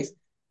person's life,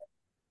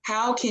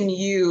 how can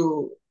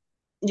you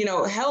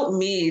help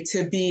me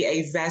to be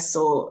a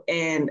vessel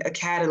and a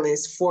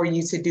catalyst for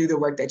you to do the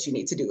work that you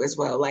need to do as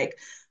well. Like,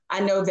 I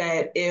know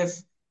that if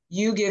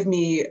you give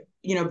me,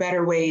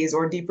 better ways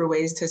or deeper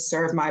ways to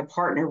serve my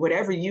partner,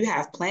 whatever you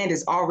have planned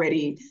is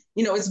already,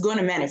 it's going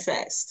to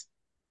manifest.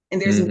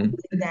 And there's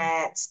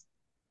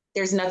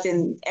there's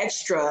nothing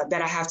extra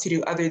that I have to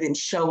do other than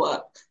show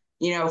up,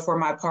 for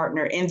my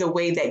partner in the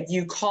way that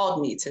you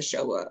called me to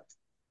show up.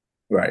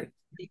 Right.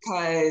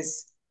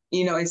 Because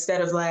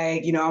instead of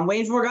like, I'm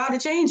waiting for God to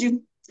change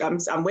you.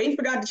 I'm waiting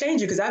for God to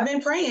change you because I've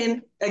been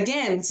praying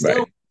again,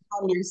 still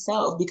on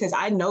yourself, because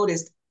I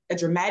noticed a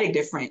dramatic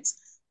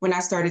difference when I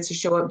started to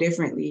show up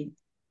differently.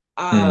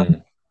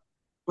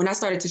 When I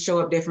started to show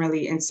up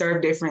differently and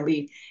serve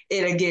differently,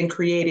 it again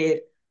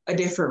created a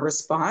different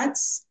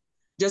response.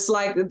 Just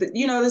like,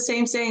 the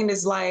same saying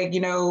is like,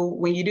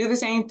 when you do the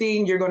same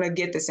thing, you're going to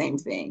get the same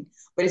thing.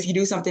 But if you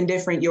do something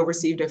different, you'll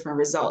receive different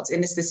results.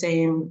 And it's the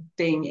same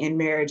thing in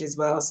marriage as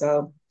well.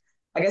 So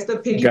I guess the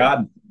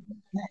piggyback.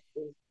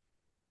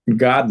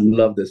 God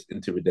loved us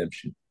into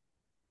redemption.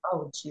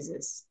 Oh,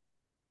 Jesus.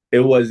 It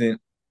wasn't,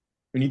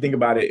 when you think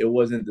about it, it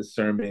wasn't the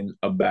sermon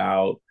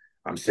about,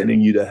 I'm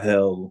sending you to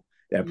hell,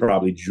 that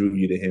probably drew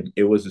you to him.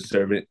 It was a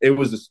servant. It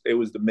was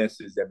the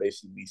message that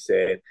basically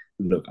said,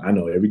 look, I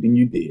know everything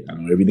you did. I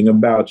know everything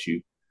about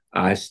you.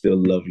 I still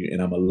love you,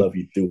 and I'm going to love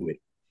you through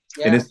it.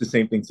 Yeah. And it's the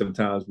same thing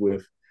sometimes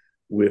with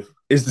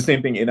it's the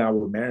same thing in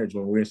our marriage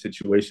when we're in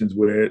situations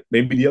where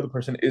maybe the other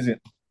person isn't,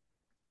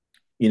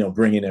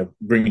 bringing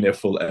their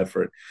full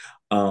effort.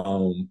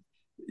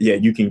 Yeah,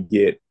 you can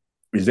get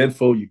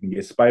resentful, you can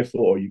get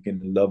spiteful, or you can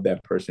love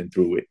that person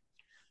through it,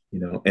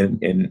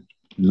 and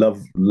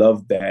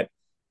love that.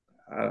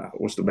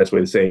 What's the best way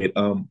to say it?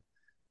 I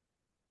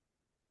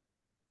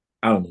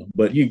don't know,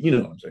 but you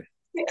know what I'm saying.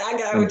 I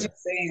got what you're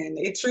saying.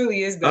 It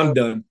truly is, though. I'm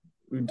done.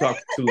 We've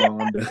talked too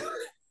long. I'm done.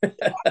 We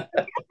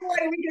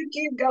could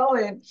keep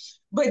going,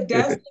 but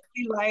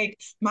definitely, like,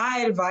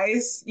 my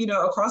advice,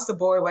 across the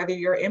board, whether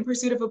you're in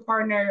pursuit of a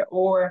partner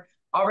or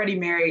already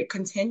married,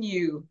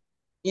 continue,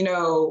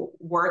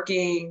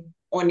 working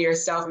on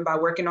yourself. And by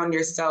working on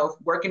yourself,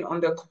 working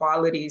on the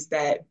qualities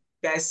that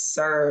best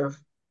serve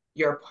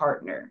your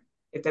partner,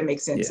 if that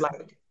makes sense. Yeah.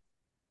 Like,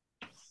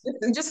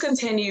 just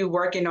continue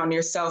working on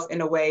yourself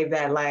in a way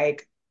that,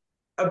 like,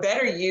 a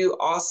better you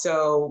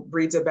also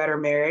breeds a better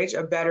marriage.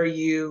 A better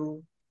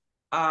you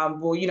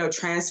will,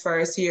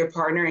 transfers to your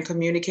partner and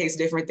communicates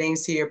different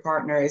things to your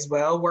partner as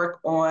well. Work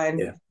on,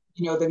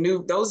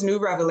 those new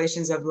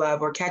revelations of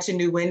love, or catch a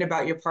new wind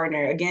about your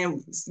partner.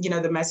 Again,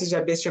 the message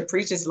that Bishop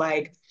preaches,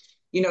 like,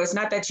 It's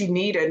not that you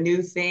need a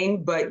new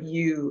thing, but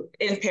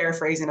in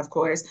paraphrasing, of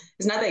course,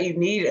 it's not that you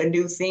need a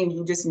new thing.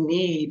 You just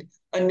need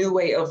a new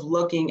way of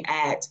looking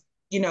at,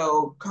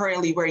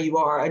 currently where you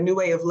are, a new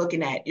way of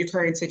looking at your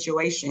current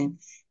situation.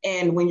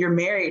 And when you're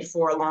married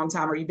for a long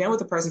time or you've been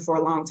with a person for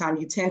a long time,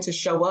 you tend to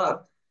show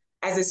up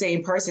as the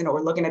same person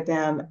or looking at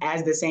them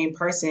as the same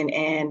person.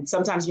 And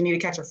sometimes you need to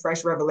catch a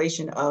fresh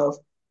revelation of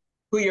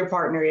who your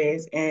partner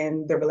is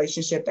and the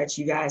relationship that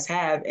you guys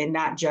have, and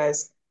not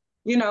just,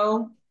 you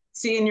know,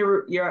 seeing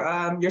your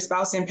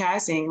spouse in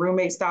passing,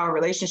 roommate style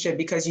relationship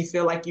because you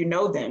feel like you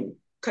know them.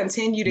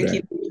 Continue to Right.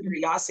 keep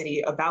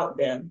curiosity about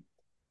them.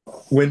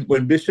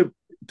 When Bishop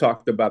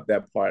talked about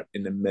that part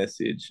in the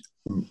message,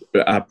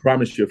 I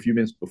promise you, a few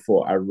minutes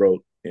before, I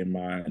wrote in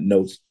my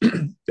notes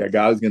that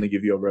God is going to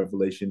give you a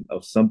revelation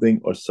of something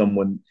or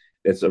someone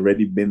that's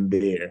already been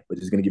there, but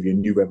is going to give you a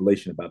new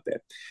revelation about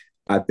that.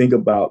 I think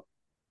about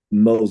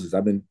Moses.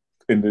 I've been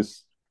in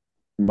this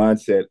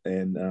mindset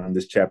in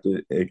this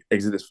chapter,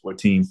 Exodus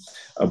 14,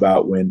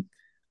 about when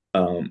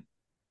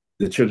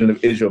the children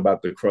of Israel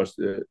about to cross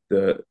the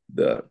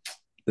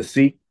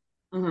sea,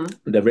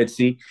 the Red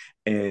Sea,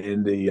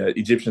 and the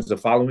Egyptians are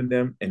following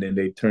them. And then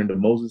they turn to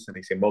Moses and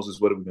they say, Moses,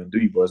 what are we going to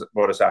do? You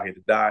brought us out here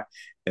to die.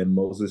 And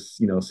Moses,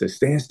 says,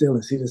 stand still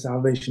and see the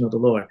salvation of the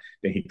Lord.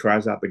 Then he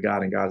cries out to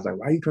God, and God's like,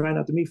 why are you crying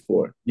out to me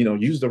for?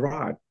 Use the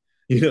rod.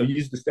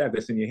 Use the staff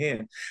that's in your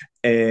hand.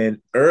 And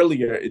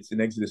earlier, it's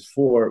in Exodus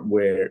 4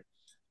 where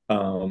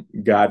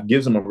God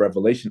gives him a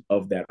revelation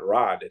of that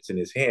rod that's in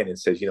his hand and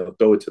says,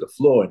 throw it to the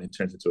floor, and it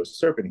turns into a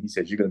serpent. And he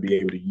says, you're going to be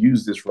able to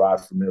use this rod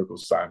for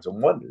miracles, signs,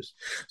 and wonders.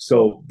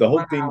 So the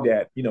whole thing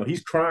that,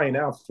 he's crying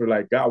out for,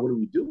 like, God, what do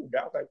we do? And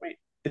God's like, wait,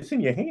 it's in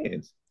your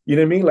hands. You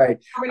know what I mean?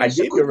 Like, I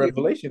gave you a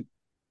revelation.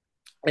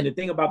 And the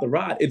thing about the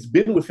rod, it's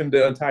been with him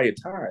the entire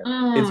time.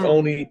 It's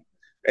only,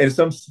 and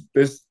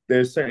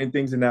there's certain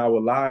things in our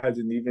lives,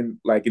 and even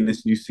like in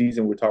this new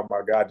season, we're talking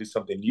about God do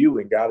something new,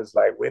 and God is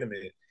like, wait a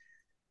minute.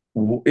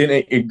 And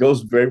it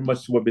goes very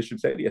much to what Bishop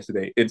said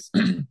yesterday. It's,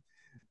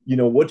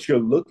 what you're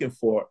looking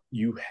for,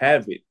 you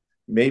have it.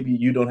 Maybe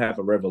you don't have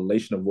a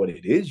revelation of what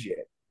it is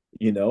yet,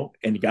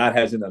 and God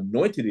hasn't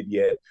anointed it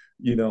yet,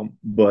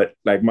 but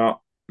like my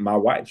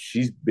wife,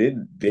 she's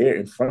been there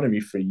in front of me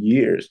for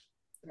years,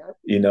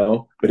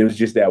 but it was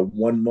just that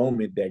one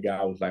moment that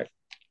God was like,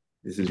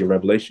 this is your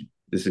revelation.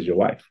 This is your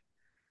wife.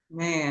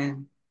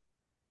 Man.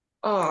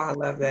 Oh, I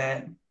love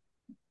that.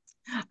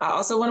 I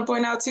also want to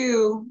point out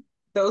too,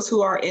 those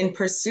who are in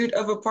pursuit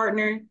of a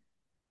partner,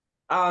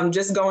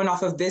 just going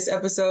off of this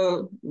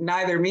episode,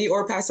 neither me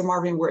or Pastor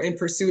Marvin were in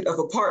pursuit of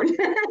a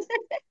partner.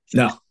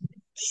 No.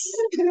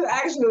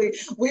 Actually,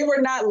 we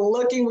were not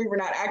looking, we were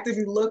not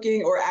actively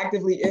looking or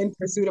actively in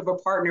pursuit of a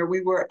partner.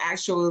 We were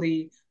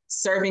actually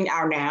serving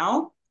our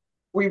now.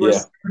 We were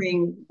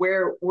serving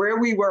where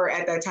we were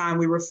at that time.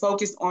 We were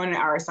focused on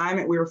our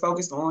assignment. We were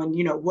focused on,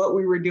 what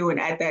we were doing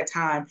at that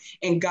time.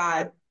 And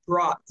God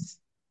brought,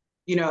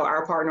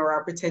 our partner or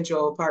our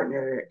potential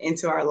partner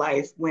into our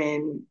life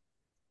when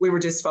we were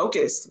just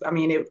focused. I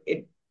mean,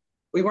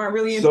 we weren't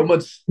really so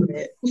much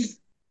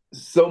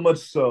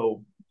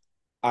so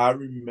I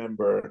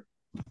remember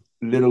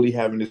literally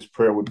having this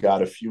prayer with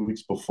God a few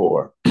weeks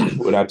before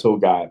when I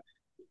told God,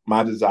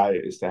 my desire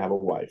is to have a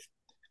wife.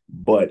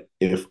 But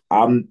if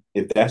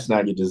that's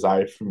not your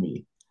desire for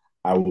me,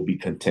 I will be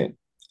content.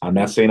 I'm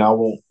not saying I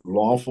won't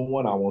long for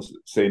one. I won't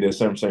say there's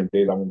certain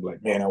days I won't be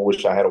like, man, I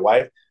wish I had a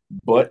wife.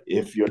 But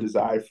if your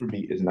desire for me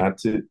is not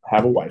to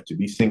have a wife, to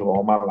be single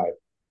all my life,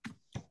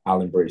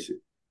 I'll embrace it.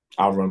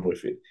 I'll run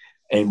with it.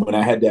 And when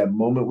I had that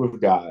moment with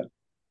God,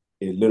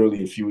 it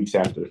literally a few weeks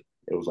after, it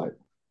was like,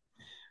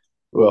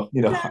 well,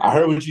 I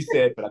heard what you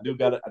said, but I do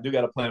got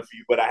a plan for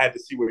you. But I had to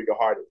see where your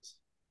heart is.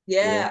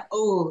 Yeah.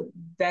 Oh,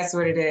 that's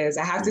what it is.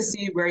 I have to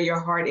see where your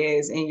heart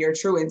is and your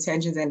true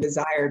intentions and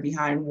desire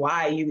behind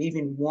why you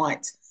even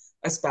want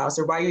a spouse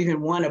or why you even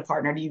want a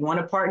partner. Do you want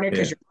a partner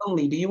because you're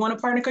lonely? Do you want a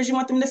partner because you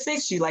want them to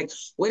fix you? Like,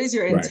 what is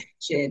your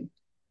intention?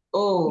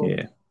 Oh,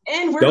 yeah.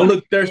 And don't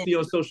look thirsty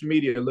on social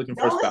media looking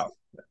for a spouse.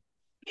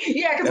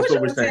 Yeah, because that's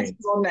what we're saying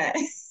on that.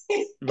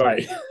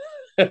 Right.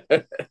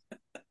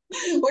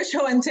 What's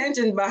your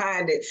intention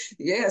behind it?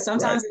 Yeah,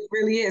 sometimes it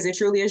really is. It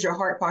truly is your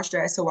heart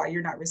posture as to why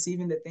you're not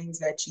receiving the things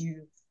that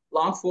you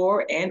long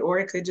for, and or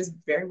it could just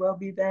very well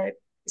be that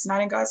it's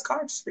not in God's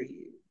cards for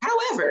you.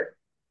 However,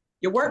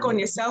 you work on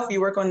yourself,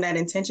 you work on that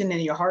intention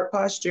and your heart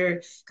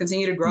posture,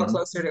 continue to grow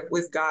closer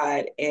with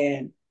God,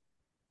 and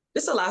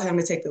just allow him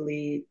to take the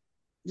lead.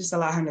 Just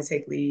allow him to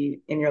take lead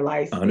in your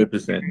life,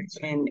 100%,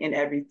 in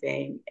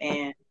everything.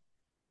 And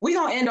we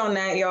gonna end on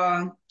that,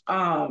 y'all.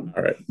 All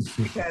right.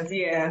 Because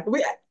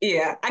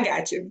I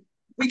got you.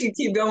 We can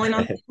keep going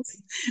on this,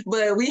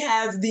 but we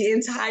have the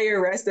entire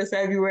rest of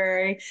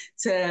February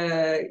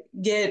to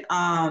get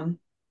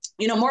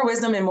more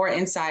wisdom and more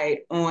insight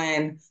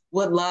on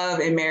what love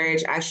and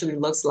marriage actually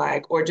looks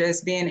like, or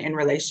just being in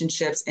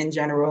relationships in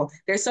general.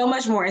 There's so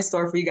much more in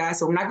store for you guys.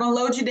 So I'm not going to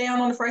load you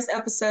down on the first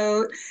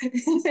episode.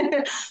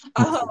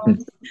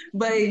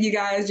 But you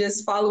guys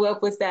just follow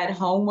up with that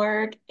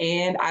homework,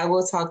 and I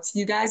will talk to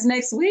you guys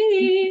next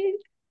week.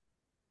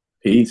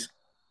 Peace.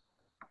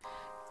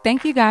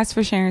 Thank you guys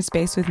for sharing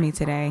space with me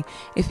today.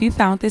 If you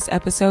found this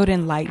episode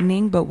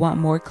enlightening but want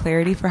more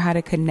clarity for how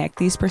to connect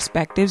these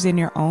perspectives in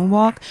your own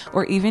walk,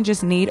 or even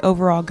just need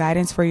overall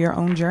guidance for your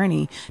own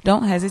journey,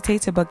 don't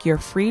hesitate to book your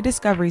free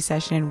discovery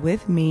session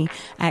with me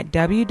at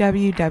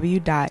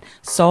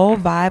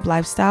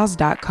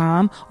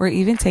www.soulvibelifestyles.com, or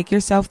even take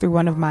yourself through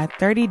one of my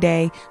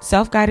 30-day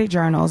self-guided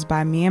journals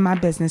by me and my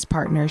business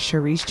partner,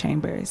 Sharice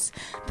Chambers.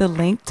 The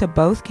link to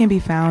both can be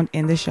found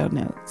in the show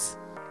notes.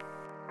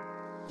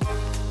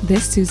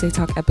 This Tuesday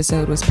Talk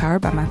episode was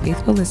powered by my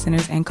faithful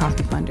listeners and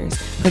coffee funders.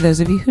 For those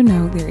of you who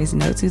know, there is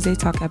no Tuesday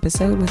Talk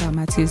episode without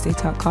my Tuesday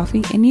Talk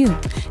coffee and you.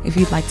 If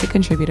you'd like to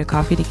contribute a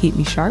coffee to keep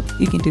me sharp,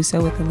 you can do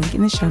so with the link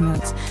in the show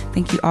notes.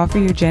 Thank you all for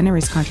your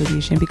generous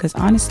contribution, because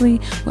honestly,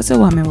 what's a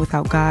woman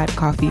without God,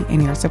 coffee,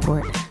 and your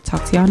support?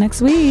 Talk to y'all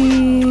next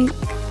week.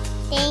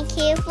 Thank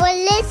you for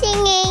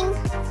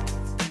listening.